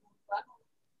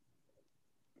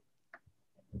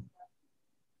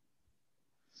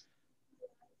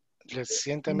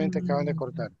 Recientemente acaban de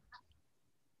cortar.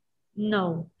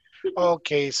 No.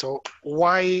 Okay, so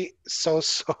why so?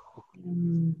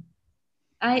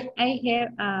 I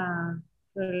have a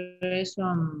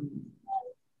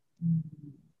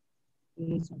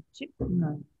relationship.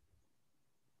 No.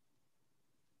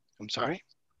 I'm sorry?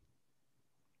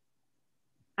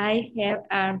 I have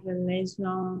a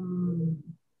relation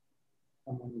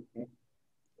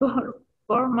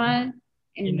formal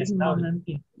in this moment,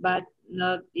 but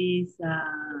not is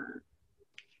um,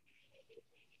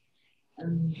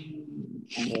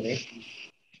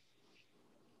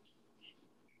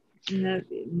 not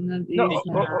No, is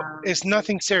it's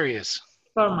nothing serious.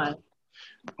 formal.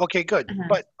 Okay, good.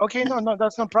 But okay, no,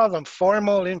 that's no problem.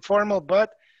 Formal, informal,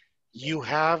 but you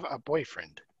have a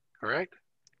boyfriend, correct?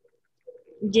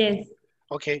 Yes.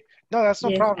 Okay, no, that's no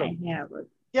Yes, problem. I have it.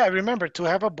 Yeah, remember, to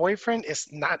have a boyfriend is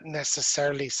not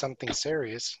necessarily something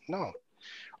serious. No.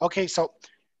 Okay, so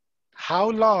how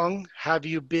long have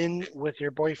you been with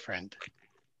your boyfriend?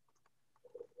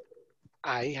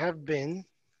 I have been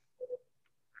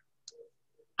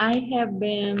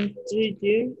 3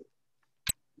 years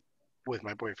with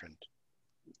my boyfriend.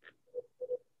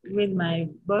 with my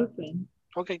boyfriend.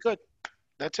 Okay, good.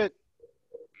 That's it.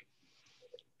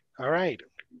 All right.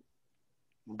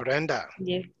 Brenda.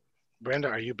 Yes. Brenda,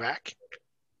 are you back?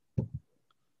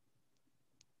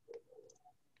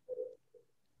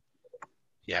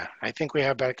 Yeah, I think we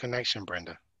have bad connection,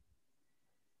 Brenda.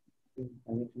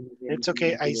 It's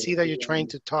okay. I see that you're trying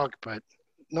to talk, but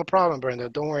no problem, Brenda.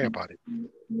 Don't worry about it.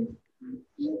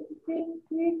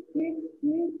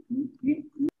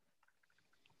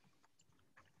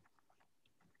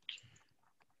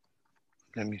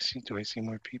 Let me see. Do I see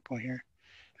more people here?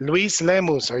 Luis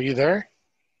Lemus, are you there?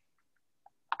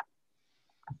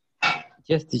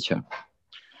 Yes, teacher.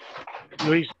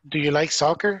 Luis, do you like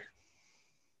soccer?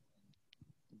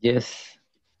 Yes.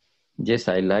 Yes,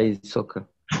 I like soccer.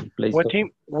 Play What soccer.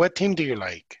 team? What team do you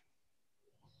like?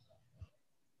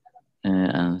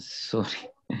 I'm sorry.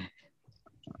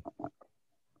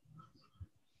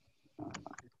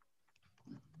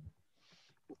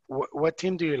 What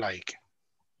team do you like?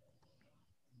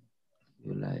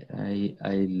 You like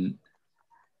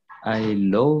I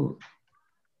love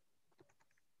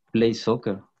play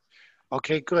soccer.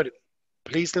 Okay, good.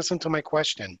 Please listen to my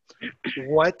question.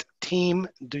 What team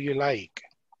do you like?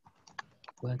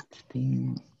 What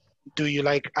team? Do you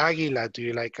like Águila? Do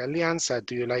you like Alianza?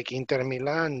 Do you like Inter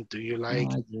Milan? Do you like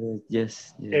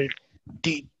Yes. el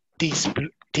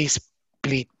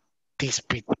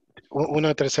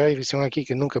una tercera división aquí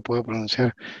que nunca puedo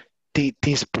pronunciar?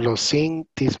 Tisplosin,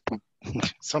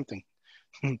 something.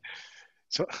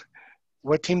 So,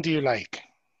 what team do you like?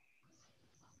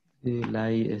 Do you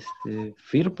like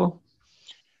Firpo?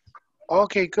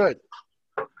 Okay, good.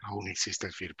 Aún existe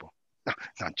el Firpo. No,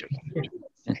 not joking.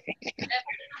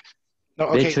 No,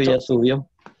 De okay, hecho, ya subió.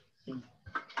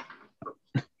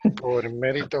 Por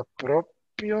méritos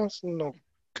propios, no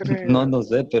creo. No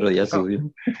sé, pero ya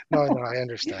subió. No, I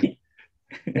understand.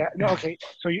 Yeah, no, okay,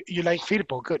 so you like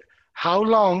Firpo, good. How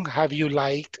long have you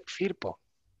liked Firpo?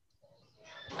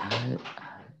 How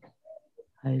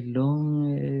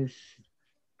long is...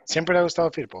 ¿Siempre le ha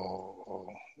gustado Firpo? O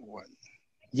what?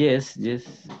 Yes,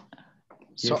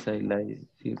 So, I like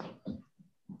Firpo.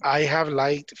 I have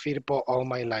liked Firpo all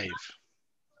my life.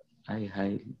 I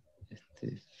have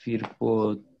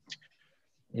Firpo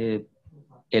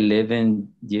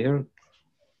 11 years.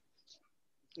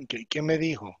 Okay, ¿qué me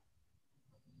dijo?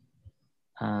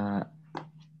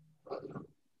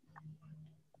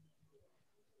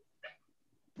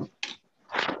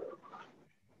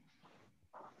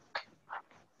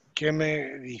 ¿Qué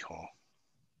me dijo?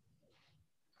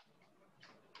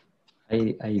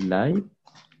 I like.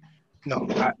 No,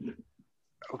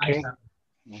 okay.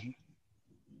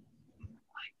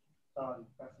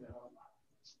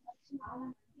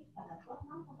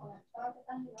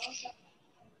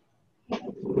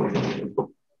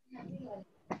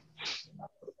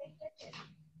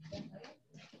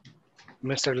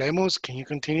 Mr. Lemus, can you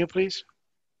continue, please?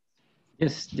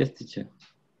 Yes, teacher.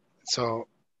 So,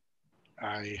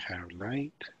 I have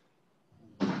liked.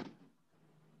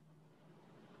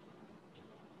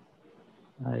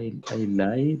 I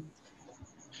like.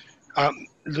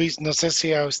 Luis, no sé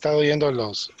si ha estado oyendo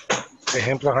los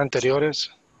ejemplos anteriores.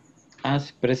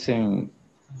 As present.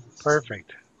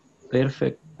 Perfect.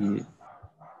 Perfect.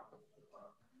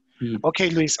 Okay,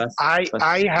 Luis, I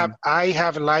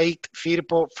have liked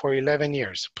Firpo for 11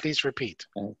 years. Please repeat.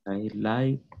 I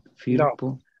like Firpo.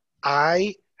 No,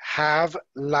 I have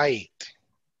liked.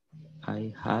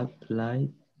 I have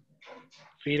liked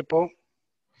Firpo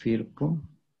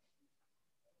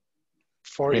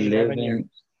for 11 years.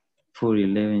 For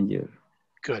 11 years.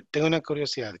 Good. Tengo una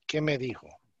curiosidad. ¿Qué me dijo?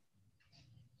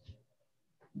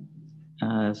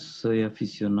 Soy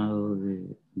aficionado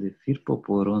de Firpo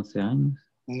por 11 años.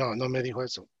 No me dijo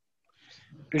eso.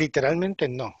 Literalmente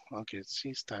no, aunque sí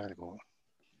está algo.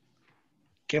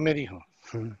 ¿Qué me dijo?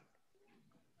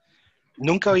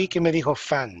 Nunca oí que me dijo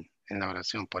fan en la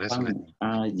oración, por eso le digo.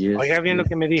 Yes, Oiga bien lo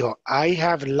que me dijo. I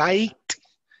have liked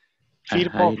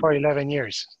Firpo for 11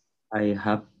 years. I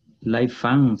have liked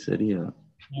fan sería.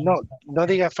 No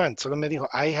diga fan, solo me dijo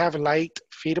I have liked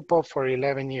Firpo for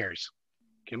 11 years.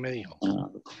 ¿Qué me dijo?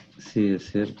 Sí,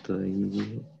 es cierto. Ahí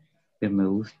dije que me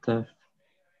gusta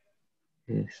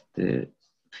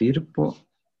Firpo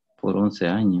por 11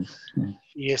 años.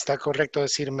 Y está correcto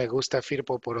decir me gusta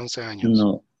Firpo por 11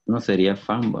 años. No sería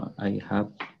fan, I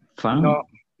have fan.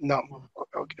 No.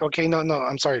 Okay, no,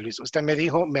 I'm sorry, Luis. Usted me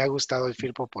dijo me ha gustado el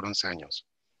Firpo por 11 años.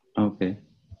 Okay.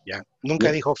 Ya.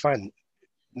 Nunca dijo fan.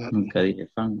 Nunca dije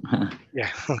fan.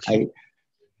 Yeah, okay.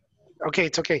 Okay,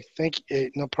 it's okay. Thank you.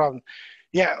 No problem.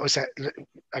 Yeah, o sea,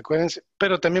 acuérdense,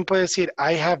 pero también puede decir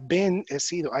I have been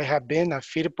a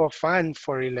Firpo fan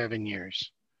for 11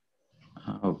 years.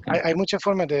 Okay. Hay muchas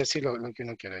formas de decir lo que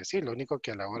uno quiere decir, lo único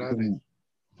que a la hora de...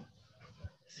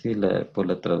 Sí, por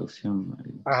la traducción.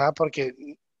 Ajá, porque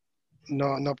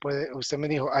no puede, usted me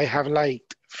dijo I have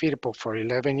liked Firpo for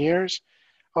 11 years.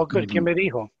 Oh, good, ¿quién me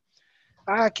dijo?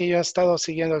 Que yo he estado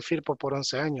siguiendo el Firpo por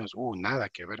 11 años. Nada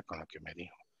que ver con lo que me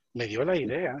dijo. Me dio la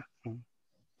idea,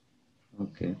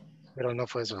 Okay. pero no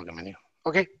fue eso lo que me dijo.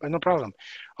 Okay, no problem.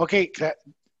 Okay,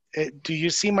 do you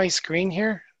see my screen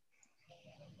here?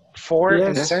 4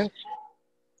 in Yes. sense?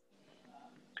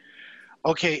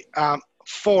 Okay,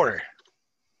 4.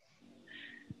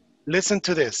 Listen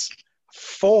to this.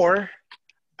 4,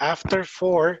 after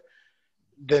 4,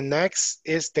 the next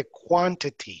is the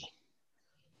quantity.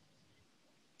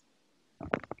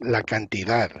 La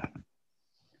cantidad.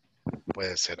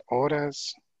 Puede ser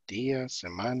horas, días,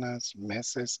 semanas,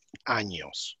 meses,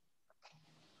 años.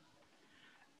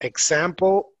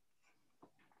 Example.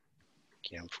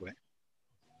 ¿Quién fue?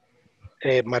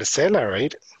 Marcela,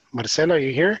 right? Marcela, are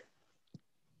you here?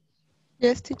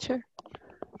 Yes, teacher.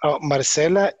 Oh,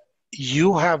 Marcela,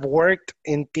 you have worked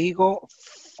in Tigo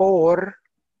for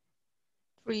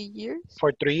 3 years.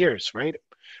 For 3 years, right?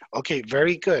 Okay,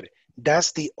 very good.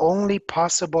 That's the only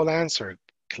possible answer,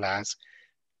 class.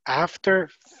 After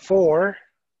 4,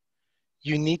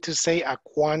 you need to say a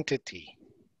quantity.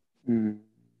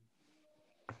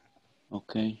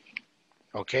 Okay.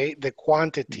 Okay, the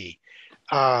quantity.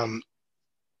 Yeah.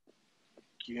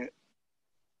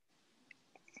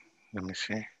 Let me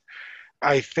see.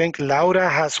 I think Laura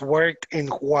has worked in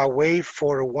Huawei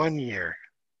for 1 year.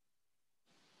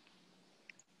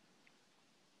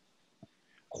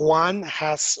 Juan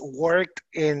has worked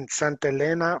in Santa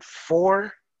Elena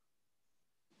for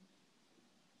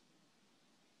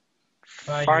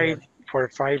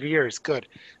 5 years. Good.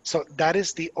 So that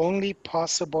is the only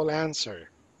possible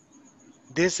answer.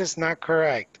 This is not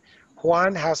correct.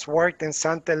 Juan has worked in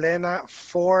Santa Elena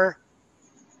for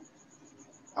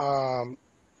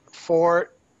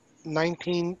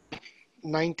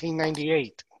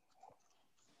 1998.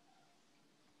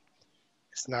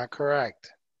 It's not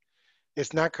correct.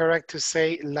 It's not correct to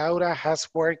say Laura has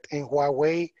worked in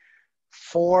Huawei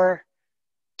for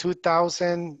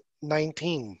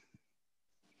 2019.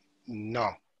 No.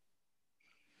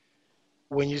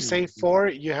 When you say for,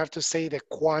 you have to say the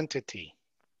quantity.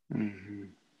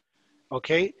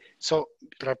 Okay, so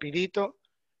rapidito.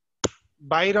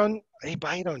 Byron, hey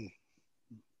Byron.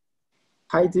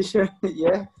 Hi, teacher.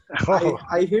 Yeah, Oh.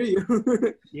 I hear you.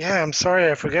 Yeah, I'm sorry,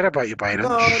 I forget about you, Byron.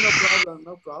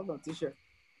 No problem, teacher.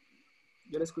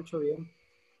 Yo le escucho bien.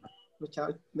 Me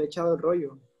he echado el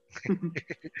rollo.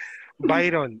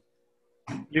 Byron,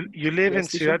 you live in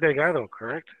Yes, teacher. Ciudad Delgado,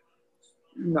 correct?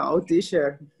 No,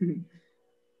 teacher.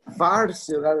 Far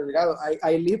Ciudad Delgado.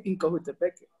 I live in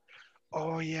Cojutepec.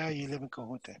 Oh, yeah, you live in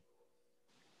Cojute.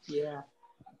 Yeah.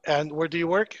 And where do you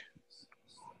work?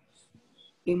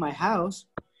 In my house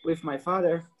with my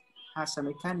father as a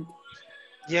mechanic.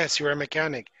 Yes, you're a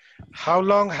mechanic. How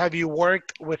long have you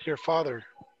worked with your father?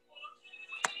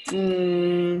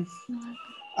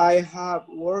 I have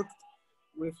worked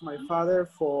with my father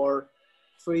for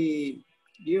 3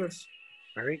 years.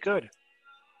 Very good.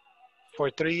 For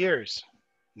 3 years.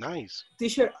 Nice.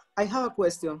 Teacher, I have a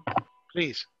question.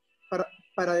 Please.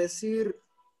 Para decir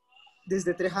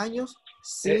desde 3 años,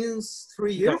 since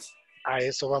 3 years. No, a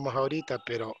eso vamos ahorita,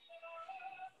 pero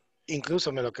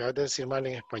incluso me lo acabas de decir mal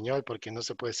en español porque no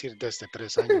se puede decir desde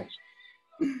 3 años.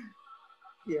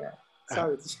 Yeah,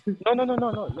 sorry.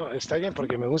 No, está bien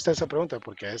porque me gusta esa pregunta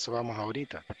porque a eso vamos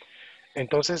ahorita.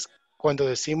 Entonces, cuando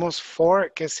decimos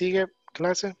for, ¿qué sigue,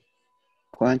 clase?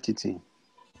 Quantity.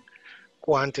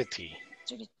 Quantity.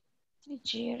 3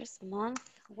 years, month,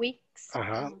 weeks.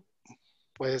 Ajá.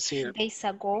 Puede decir. Days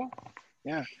ago.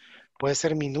 Yeah. Puede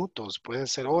ser minutos, puede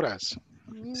ser horas.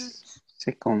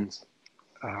 Seconds.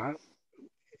 Ajá.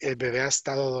 El bebé ha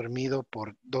estado dormido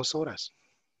por 2 horas.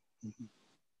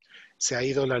 Se ha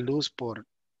ido la luz por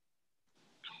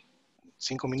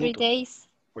 5 minutos. 3 days.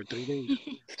 Por 3 days.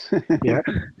 Yeah.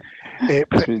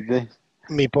 3 days.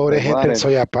 Mi pobre The gente water. en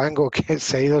Soyapango que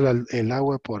se ha ido el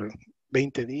agua por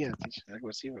 20 días, algo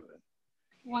así, ¿verdad?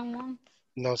 1 month.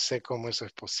 No sé cómo eso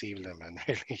es posible,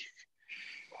 Maneli.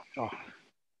 Oh.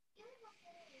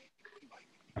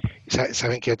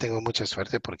 Saben que yo tengo mucha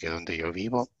suerte porque donde yo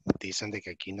vivo dicen de que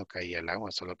aquí no caía el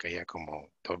agua, solo caía como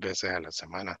 2 veces a la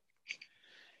semana.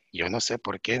 Yo no sé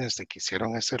por qué desde que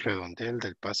hicieron ese redondel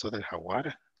del paso del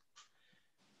Jaguar,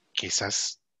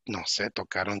 quizás, no sé,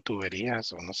 tocaron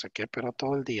tuberías o no sé qué, pero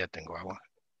todo el día tengo agua.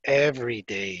 Every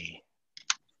day.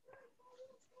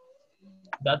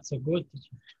 That's so good.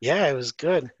 Yeah, it was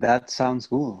good. That sounds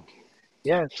good.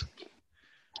 Yes.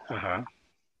 Ajá.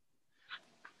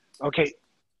 Ok.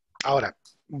 Ahora,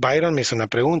 Byron me hizo una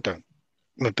pregunta.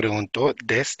 Me preguntó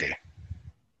desde.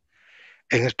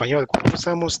 En español, ¿cómo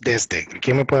usamos desde?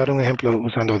 ¿Quién me puede dar un ejemplo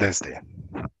usando desde?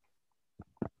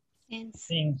 Since.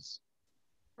 Since.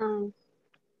 En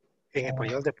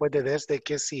español, después de desde,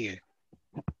 ¿qué sigue?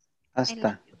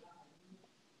 Hasta.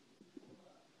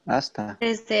 Hasta.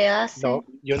 Desde hace. No,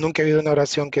 yo nunca he oído una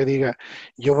oración que diga,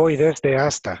 yo voy desde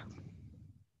hasta.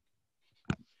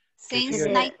 ¿Qué Since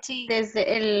sigue? 19.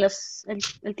 Desde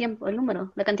el tiempo, el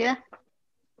número, la cantidad.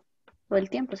 O el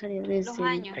tiempo sería. Los Desde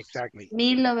años. Exactly.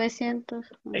 1900.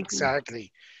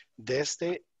 Exactly.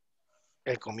 Desde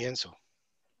el comienzo.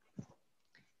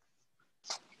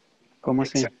 ¿Cómo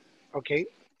así? Okay.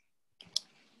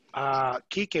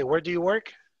 Kike, where do you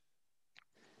work?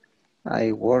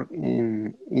 I work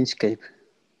in Inkscape.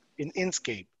 In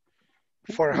Inkscape.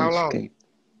 For how long? Inkscape.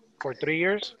 For 3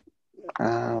 years?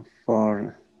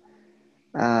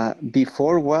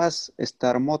 Before was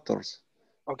Star Motors.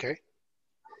 Okay.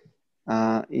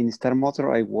 In Star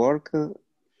Motor, I worked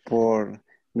for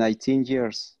 19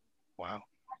 years. Wow.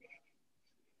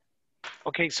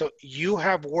 Okay, so you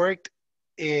have worked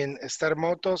in Star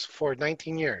Motors for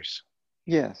 19 years.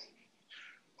 Yes.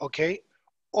 Okay.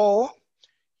 Or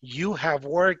you have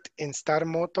worked in Star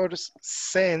Motors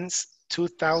since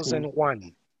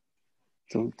 2001.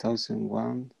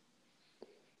 2001.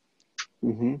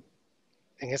 Mm-hmm.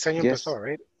 En ese año Yes. empezó,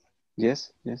 right?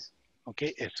 Yes, yes.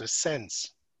 Okay, esto es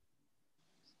since.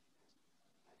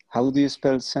 How do you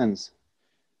spell sense?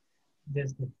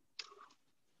 Desde.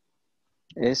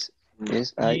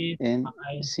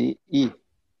 S-I-N-C-E.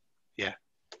 Yeah.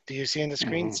 Do you see on the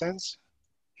screen since?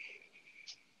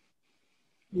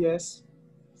 Yes.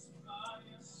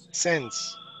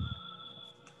 Since.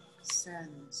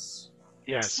 Sense.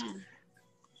 Yes.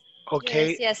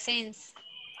 Okay. Yes, since.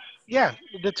 Yeah,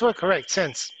 the two are correct.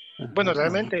 Since. Bueno,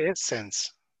 realmente es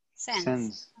since.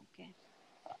 Since. Okay.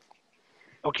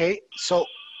 Okay, so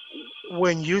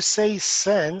when you say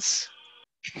since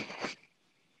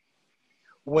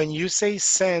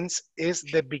is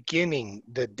the beginning,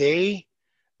 the day,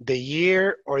 the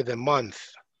year, or the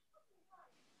month,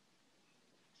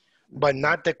 but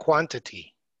not the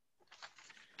quantity.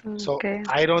 So Okay.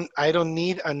 I don't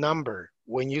need a number.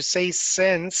 When you say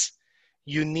since,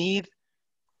 you need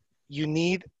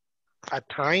a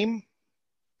time,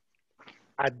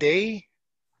 a day,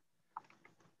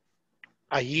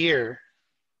 a year,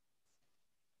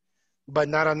 but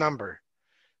not a number.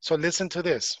 So listen to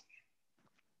this.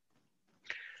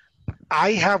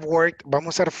 I have worked,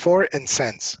 vamos a hacer for and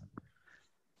since.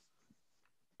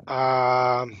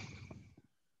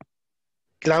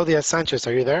 Claudia Sanchez,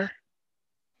 are you there?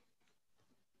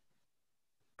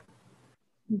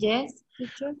 Yes,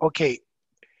 teacher. Okay,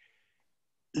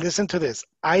 listen to this.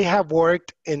 I have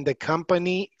worked in the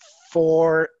company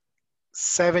for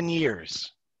 7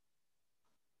 years.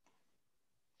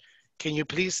 Can you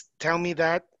please tell me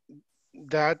that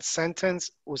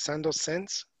sentence usando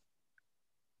since?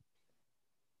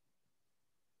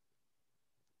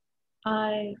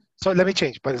 So let me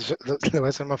change, but le va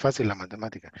a ser más fácil la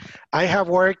matemática. I have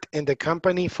worked in the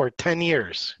company for 10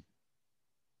 years.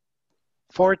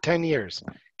 For 10 years.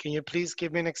 Can you please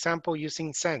give me an example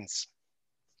using since?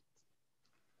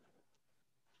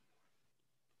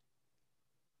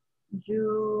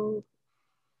 You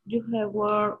have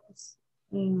worked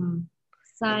in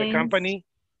the company?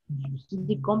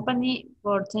 The company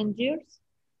for 10 years?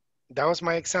 That was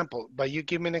my example, but you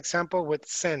give me an example with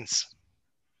since.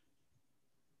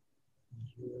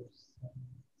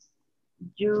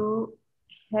 You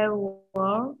have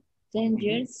worked 10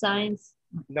 years since.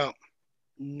 No,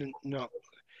 no.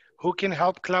 Who can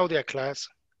help Claudia, class?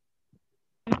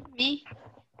 Me.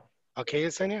 Okay,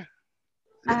 Yesenia?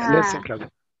 Listen, Claudia.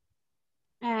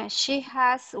 She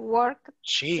has worked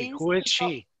She, since. who is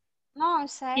she? No,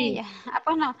 esa ella.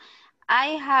 Pues no.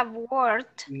 I have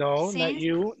worked No, since. not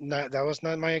you. That was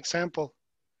not my example.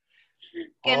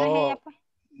 ¿Que no es ella, pues?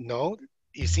 No,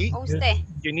 you see? Usted.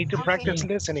 You need to practice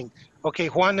listening. Okay,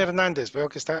 Juan Hernandez, veo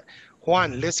que está.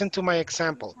 Juan, listen to my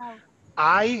example.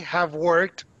 I have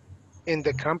worked in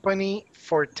the company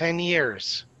for 10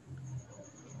 years.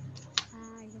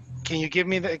 Can you give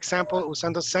me the example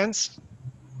usando since?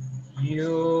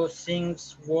 You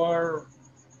work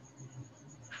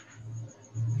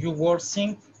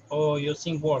sing or you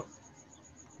sing work?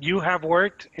 You have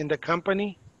worked in the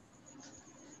company?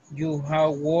 You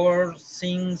have worked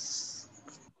since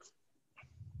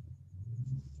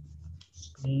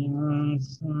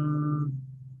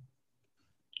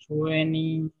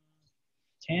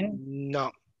 2010?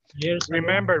 No. Years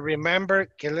Remember,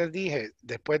 ¿qué les dije?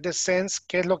 Después de since,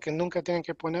 ¿qué es lo que nunca tienen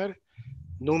que poner?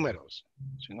 Números,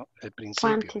 sino el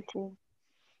principio. Quantity.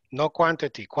 No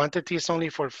quantity. Quantity is only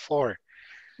for 4.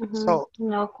 So,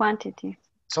 no quantity.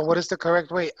 So what is the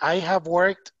correct way? I have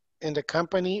worked in the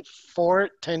company for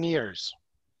 10 years.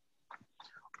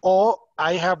 or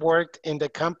I have worked in the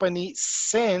company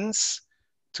since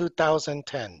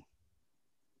 2010.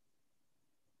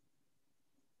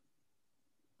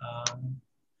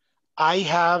 I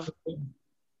have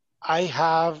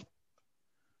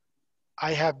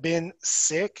been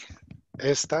sick.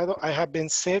 I have been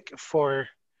sick for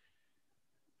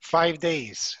 5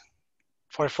 days.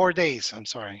 For 4 days, I'm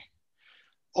sorry.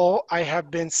 Or I have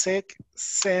been sick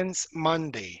since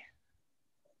Monday.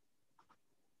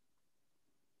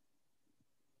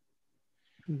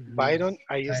 Byron,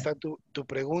 ahí está tu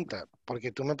pregunta,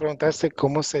 porque tú me preguntaste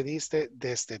cómo se dice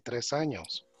desde 3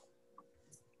 años.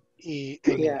 Y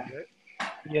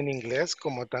en inglés,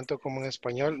 como tanto como en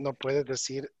español, no puedes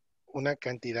decir una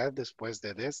cantidad después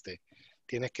de desde.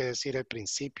 Tienes que decir el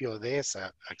principio de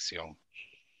esa acción.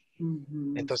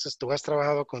 Entonces, tú has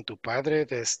trabajado con tu padre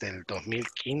desde el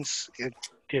 2015,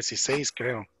 16,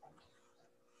 creo.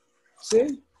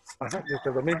 Sí. Ajá, desde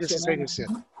el 2016,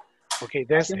 17. Ok, A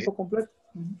desde. tiempo completo.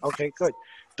 Okay, good.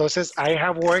 Entonces, I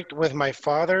have worked with my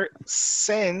father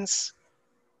since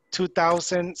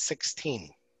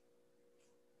 2016.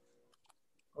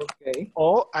 Okay.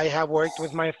 Or I have worked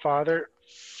with my father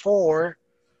for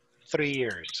 3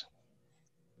 years.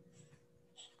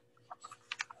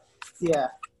 Yeah.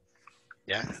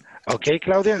 Yeah. Okay,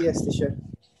 Claudia? Yes, teacher.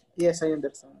 Yes, I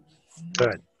understand.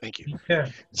 Good, thank you.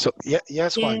 Teacher. So,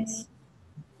 yes, Juan.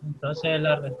 Entonces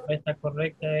la respuesta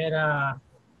correcta era,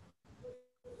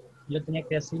 yo tenía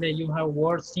que decirle, you have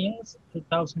worked since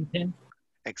 2010.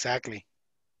 Exactly.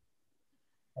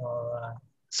 Uh,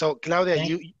 So, Claudia,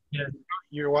 thank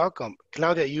you're welcome.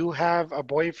 Claudia, you have had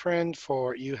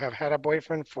a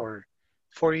boyfriend for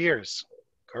 4 years,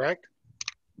 correct?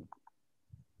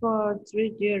 For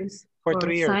 3 years. For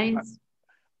 3 years. Science,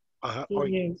 3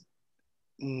 years.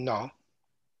 No.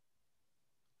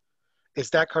 Is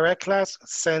that correct, class?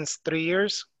 Since 3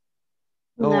 years?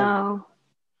 No.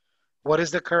 What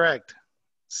is the correct?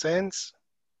 Since?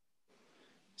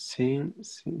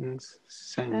 Since.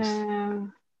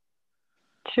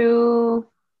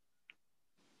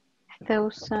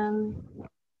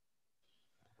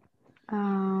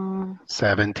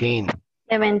 2017.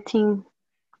 17.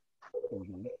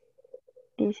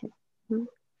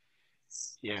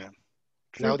 Yeah.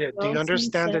 Claudia, do you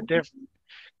understand the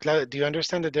Claudia, do you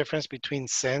understand the difference between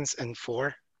since and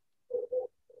for?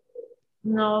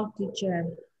 No, teacher.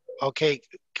 Okay,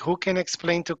 who can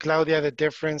explain to Claudia the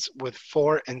difference with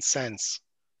for and since?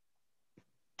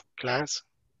 Class?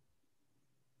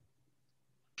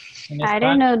 I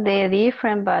don't know the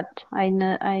difference, but I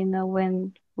know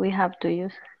when we have to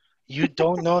use. You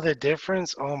don't know the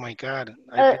difference? Oh my God.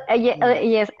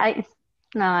 Yes,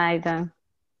 no, I don't.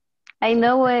 I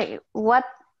know what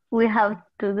we have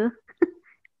to do.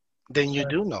 Then you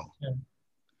do know.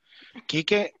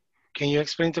 Kike, can you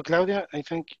explain to Claudia? I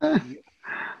think.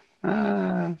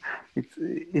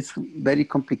 It's very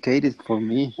complicated for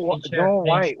me. No,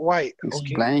 why?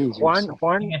 Explain Juan.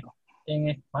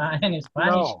 In Spanish.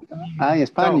 No. In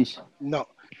Spanish. No.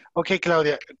 Okay,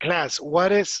 Claudia, class,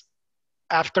 what is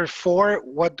after for?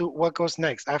 What goes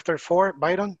next? After for,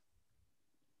 Byron?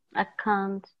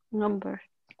 Account number.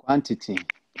 Quantity.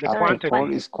 The After quantity.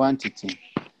 for is quantity.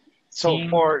 So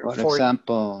for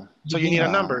example. So you need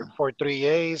a number for 3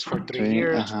 days, for 3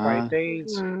 years, 5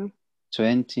 days.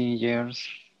 20 years.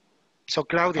 So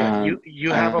Claudia,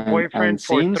 you have a boyfriend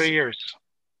for 3 years.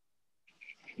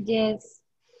 Yes.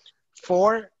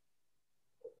 4,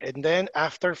 and then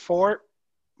after 4,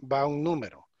 va un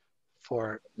número.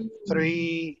 For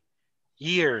 3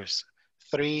 years,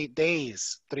 3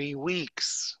 days, 3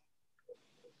 weeks,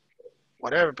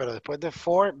 whatever, pero después de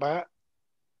 4 va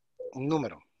un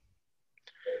número.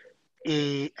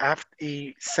 Y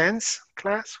since,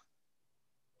 class?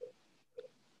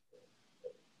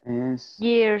 Is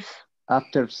years.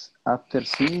 After since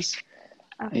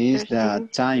is the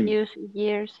time. Years.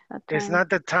 It's not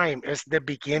the time, it's the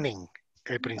beginning.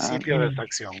 El principio de esta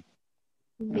acción.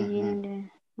 Beginning.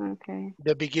 Okay.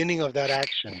 The beginning of that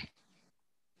action.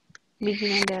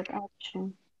 Beginning that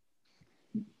action.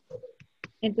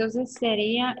 Entonces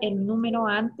sería el número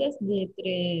antes de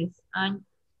 3 años.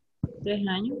 3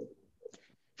 años.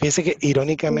 Fíjese que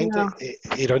irónicamente,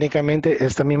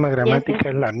 esta misma gramática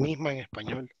es la misma en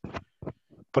español.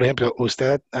 Por ejemplo,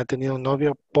 usted ha tenido un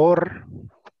novio por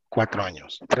 4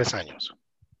 años, 3 años.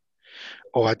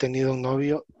 O ha tenido un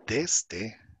novio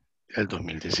desde el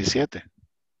 2017.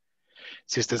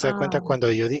 Si usted se da cuenta, cuando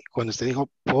usted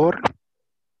dijo por,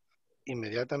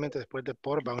 inmediatamente después de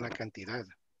por va una cantidad.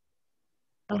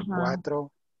 Por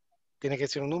 4, tiene que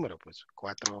ser un número, pues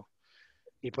 4.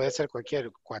 Y puede ser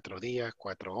cualquier 4 días,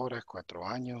 4 horas, 4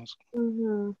 años.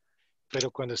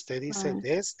 Pero cuando usted dice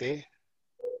desde,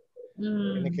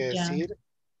 tiene que Ya. decir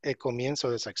el comienzo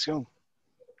de esa acción.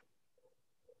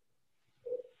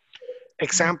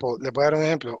 Example, le voy a dar un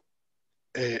ejemplo.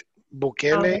 Ahora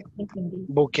Bukele, sí entendí.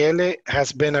 Bukele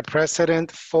has been a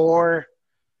president for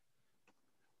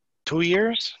 2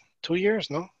 years. 2 years,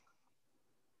 no?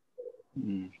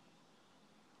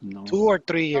 No. 2 or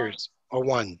 3 years or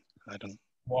 1. I don't know.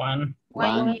 One.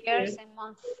 1 1 year year. and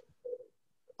month.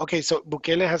 Okay, so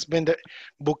Bukele has been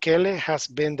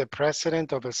the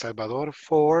president of El Salvador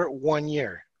for 1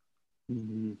 year.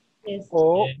 Yes.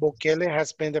 Or Yes. Bukele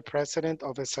has been the president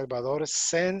of El Salvador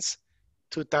since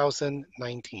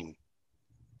 2019.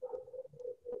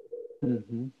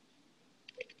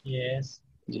 Yes.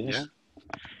 ¿Ya?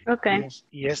 Okay.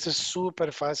 Y esto es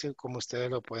súper fácil como ustedes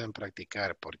lo pueden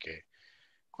practicar, porque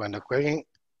cuando jueguen,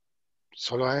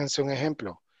 solo háganse un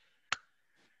ejemplo.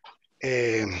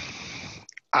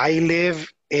 I live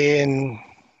in,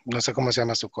 no sé cómo se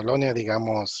llama su colonia,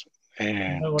 digamos,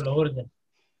 Nuevo Lourdes.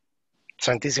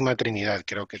 Santísima Trinidad.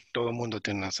 Creo que todo el mundo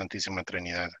tiene una Santísima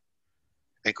Trinidad.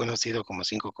 He conocido como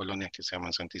 5 colonias que se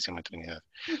llaman Santísima Trinidad.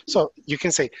 So you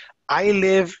can say, I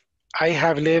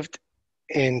have lived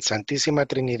in Santísima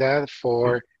Trinidad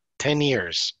for 10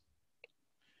 years.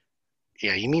 Y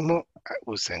ahí mismo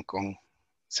usen con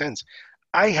since.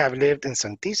 I have lived in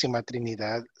Santísima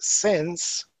Trinidad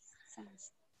since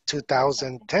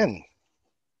 2010.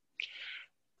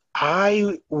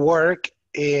 I work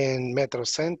in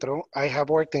Metrocentro. I have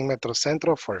worked in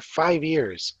Metrocentro for 5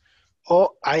 years.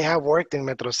 Or I have worked in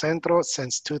Metrocentro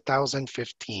since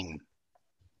 2015.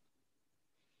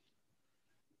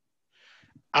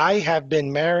 I have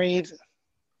been married.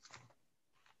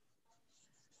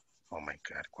 Oh my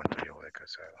God, ¿cuánto llevo de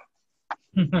casado?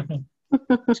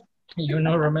 You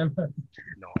don't remember?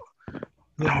 No.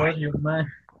 You lost your mind.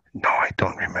 No, I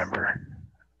don't remember.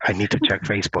 I need to check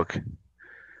Facebook.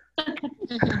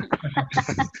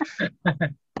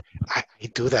 I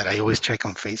do that. I always check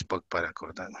on Facebook para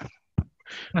acordarme.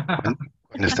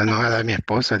 Cuando está enojada mi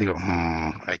esposa, digo,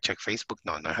 I check Facebook.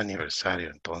 No, no es aniversario,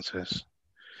 entonces.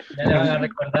 Ya le van a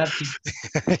recordar.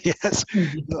 Yes.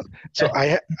 No. So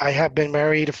I have been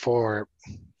married for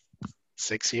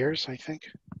 6 years, I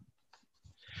think.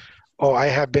 Oh, I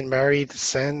have been married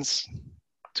since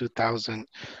 2000.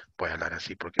 Voy a hablar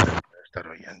así porque me voy a estar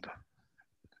oyendo.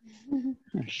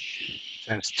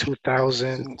 Since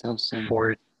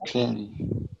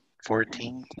 2014.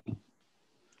 14.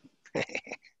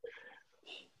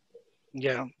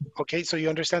 Yeah. Okay, so you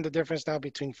understand the difference now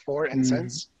between for and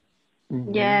since?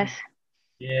 Yes.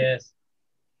 Yes.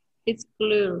 It's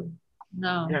clear.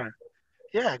 No. Yeah.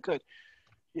 Yeah, good.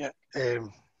 Yeah.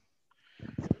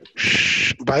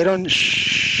 Byron.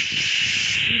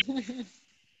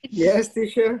 Yes,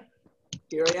 teacher.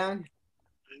 Here I am.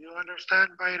 Do you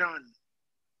understand, Byron?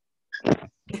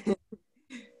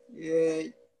 Yeah,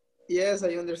 yes,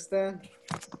 I understand.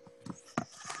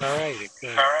 All right,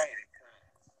 good.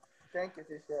 Thank you,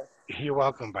 teacher. You're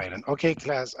welcome, Byron. Okay,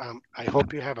 class. I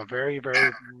hope you have a very,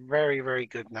 very, very, very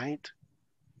good night.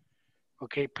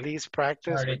 Okay, please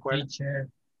practice. Sorry, teacher.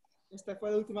 Esta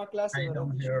fue la última clase, I ¿verdad,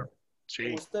 don't teacher? hear. Sí.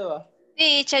 ¿Cómo usted va?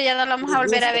 Teacher, ya no lo vamos a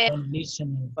volver a ver. Don't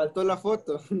listen. Faltó la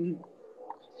foto.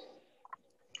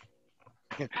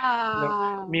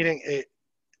 No, miren,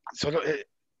 solo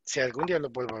si algún día lo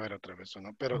vuelvo a ver otra vez o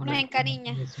no, pero Uno se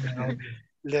encariña.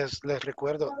 les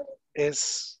recuerdo,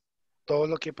 es todo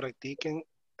lo que practiquen.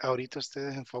 Ahorita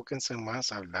ustedes enfóquense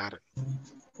más a hablar,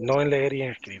 no en leer y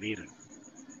en escribir.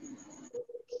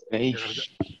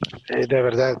 De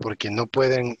verdad, porque no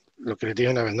pueden, lo que les dije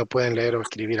una vez, no pueden leer o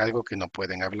escribir algo que no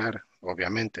pueden hablar,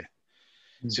 obviamente.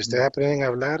 Si ustedes aprenden a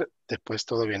hablar, después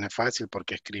todo viene fácil,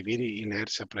 porque escribir y leer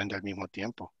se aprende al mismo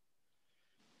tiempo.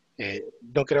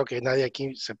 No creo que nadie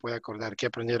aquí se pueda acordar qué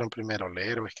aprendieron primero,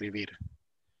 leer o escribir.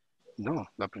 No,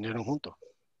 lo aprendieron juntos.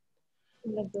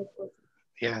 Las dos cosas.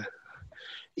 Yeah.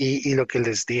 Y lo que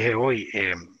les dije hoy,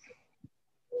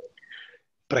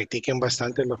 practiquen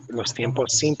bastante los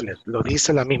tiempos simples. Lo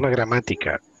dice la misma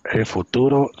gramática. El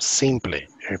futuro simple,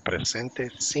 el presente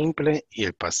simple y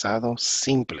el pasado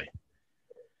simple.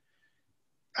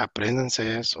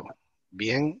 Apréndanse eso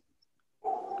bien,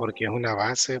 porque es una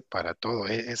base para todo.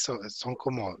 Eso son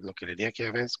como lo que le dije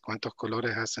aquella vez, ¿cuántos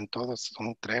colores hacen todos?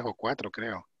 Son 3 o 4,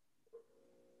 creo.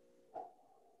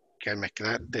 Que al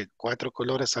mezclar de 4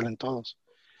 colores salen todos.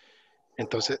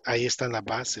 Entonces ahí están las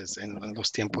bases en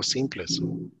los tiempos simples.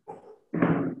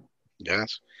 ¿Ya?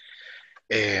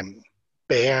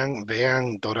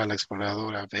 Vean Dora la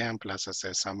Exploradora, vean Plaza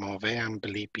Sésamo, vean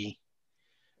Blippi,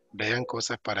 vean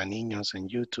cosas para niños en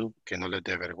YouTube que no les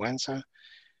dé vergüenza.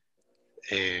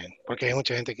 Porque hay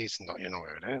mucha gente que dice, no, yo no voy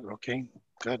a ver, ok,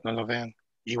 good, no lo vean.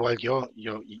 Igual yo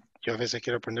a veces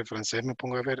quiero aprender francés, me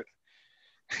pongo a ver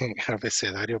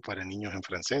abecedario para niños en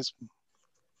francés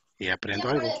y aprendo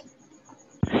algo.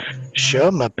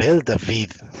 Je m'appelle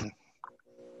David.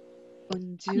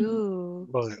 Bonjour.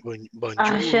 Bonjour.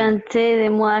 Enchanté de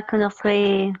moi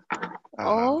conocer.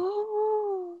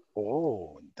 Oh,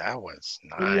 that was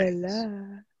Ooh la nice.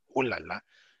 la. Ooh la la.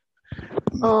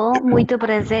 Oh, muito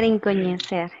prazer em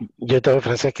conhecer. Yo todo el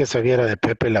francés que sabía era de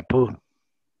Pepe La Pú.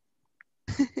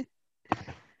 De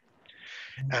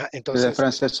Entonces,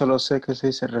 francés solo sé que se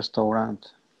dice restaurante.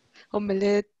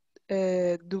 Omelette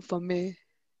du famé.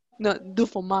 No, du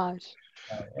fromage.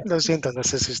 lo siento, no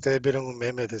sé si ustedes vieron un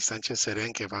meme de Sánchez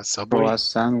Serén que va a Subway,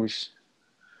 Croissant sandwich.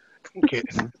 que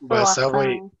va a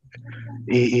Subway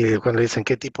y cuando le dicen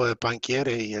qué tipo de pan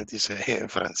quiere y él dice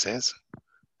francés.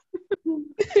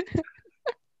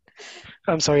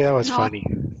 I'm sorry, that was No. funny.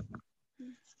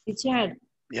 Teacher,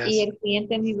 Yes. y el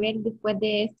siguiente nivel después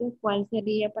de esto, ¿cuál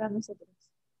sería para nosotros?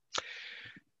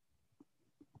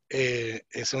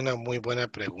 Es una muy buena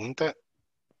pregunta.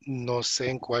 No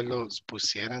sé en cuál los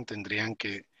pusieran, tendrían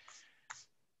que,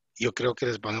 yo creo que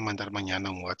les van a mandar mañana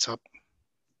un WhatsApp.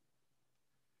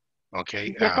 Ok.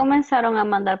 Ya comenzaron a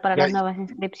mandar para ya- las nuevas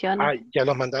inscripciones. ya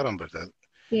los mandaron, ¿verdad?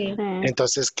 Sí.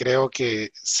 Entonces creo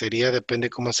que sería, depende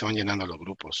cómo se van llenando los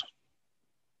grupos.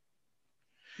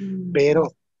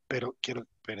 Pero quiero,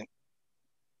 esperen,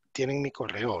 tienen mi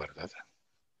correo, ¿verdad?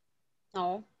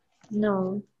 No.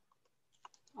 No.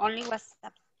 Only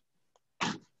WhatsApp.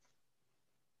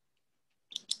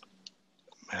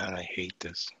 Man, I hate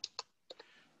this.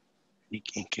 ¿Y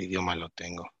en qué idioma lo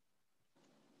tengo?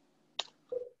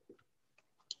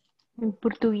 En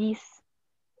portugués.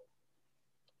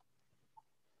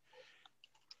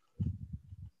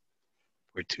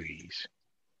 Portugués.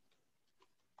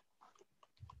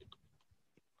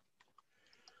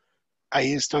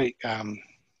 Ahí estoy.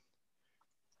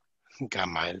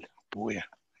 Gamal, puya.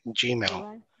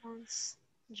 Gmail.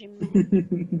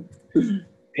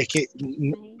 Es que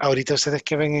ahorita ustedes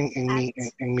que ven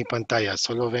en mi pantalla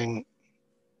solo ven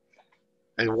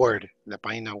el Word, la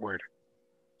página Word.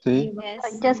 Sí.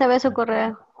 Ya se ve su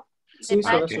correo. Sí,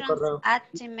 se ve su correo.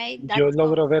 Yo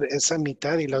logro ver esa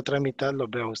mitad y la otra mitad los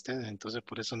veo a ustedes, entonces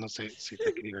por eso no sé si se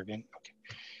escribe bien.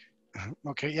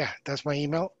 Ok, yeah, that's my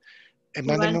email.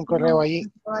 Mándenme un correo ahí,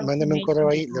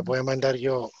 les voy a mandar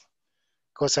yo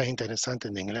cosas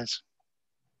interesantes de inglés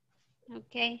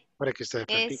Ok. para que ustedes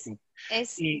practiquen.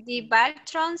 Es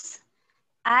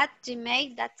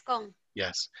thebaltrons@gmail.com.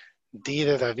 Yes. D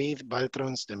de David,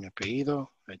 Baltrons de mi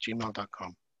apellido,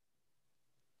 @gmail.com.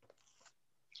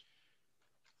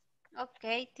 Ok,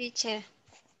 teacher.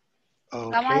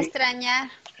 Okay. Vamos a extrañar.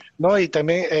 No, y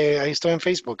también ahí estoy en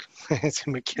Facebook. Si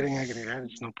me quieren agregar,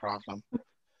 no problem.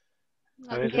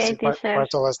 A veces sí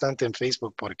paso bastante en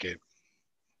Facebook porque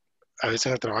a veces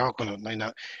en el trabajo cuando no hay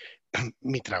nada,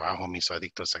 mi trabajo me hizo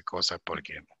adicto a esa cosa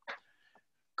porque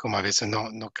como a veces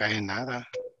no cae nada,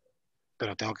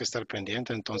 pero tengo que estar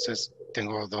pendiente, entonces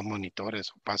tengo 2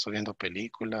 monitores, paso viendo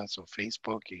películas o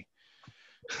Facebook y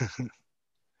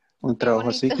Un trabajo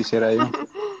así quisiera yo.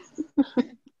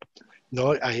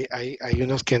 no, hay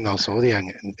unos que nos odian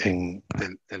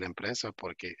de la empresa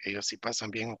porque ellos sí pasan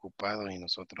bien ocupados y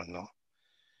nosotros no.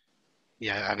 Y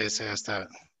a veces hasta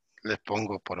les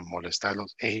pongo por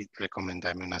molestarlos, hey,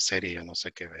 recomendame una serie, yo no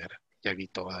sé qué ver. Ya vi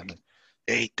todas.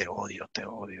 Hey, te odio.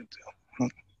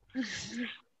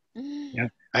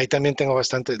 ¿Ya? Ahí también tengo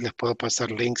bastante, les puedo pasar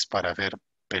links para ver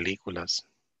películas.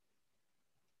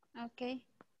 Ok.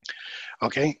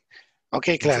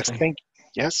 Okay, class. Thank you.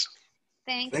 Yes.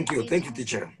 Thank you,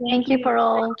 teacher. Thank you for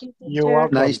all. You're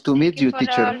welcome. Nice to meet you,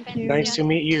 teacher. Nice to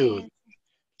meet you.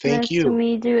 Thank Nice you. to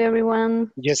meet you,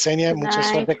 everyone. Yesenia, Good mucha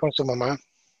night. suerte con su mamá.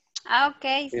 Ok,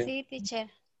 sí, teacher.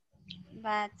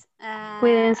 But,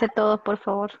 Cuídense todos, por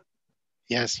favor.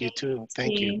 Yes, you too.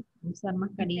 Thank you. Usar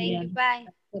mascarilla. Bye.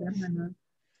 Las manos.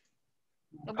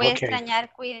 Los voy a Okay.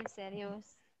 extrañar, cuídense, adiós.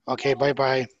 Okay, bye.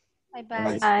 Bye.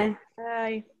 Bye. Bye.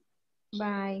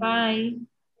 Bye.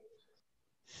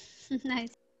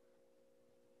 Nice.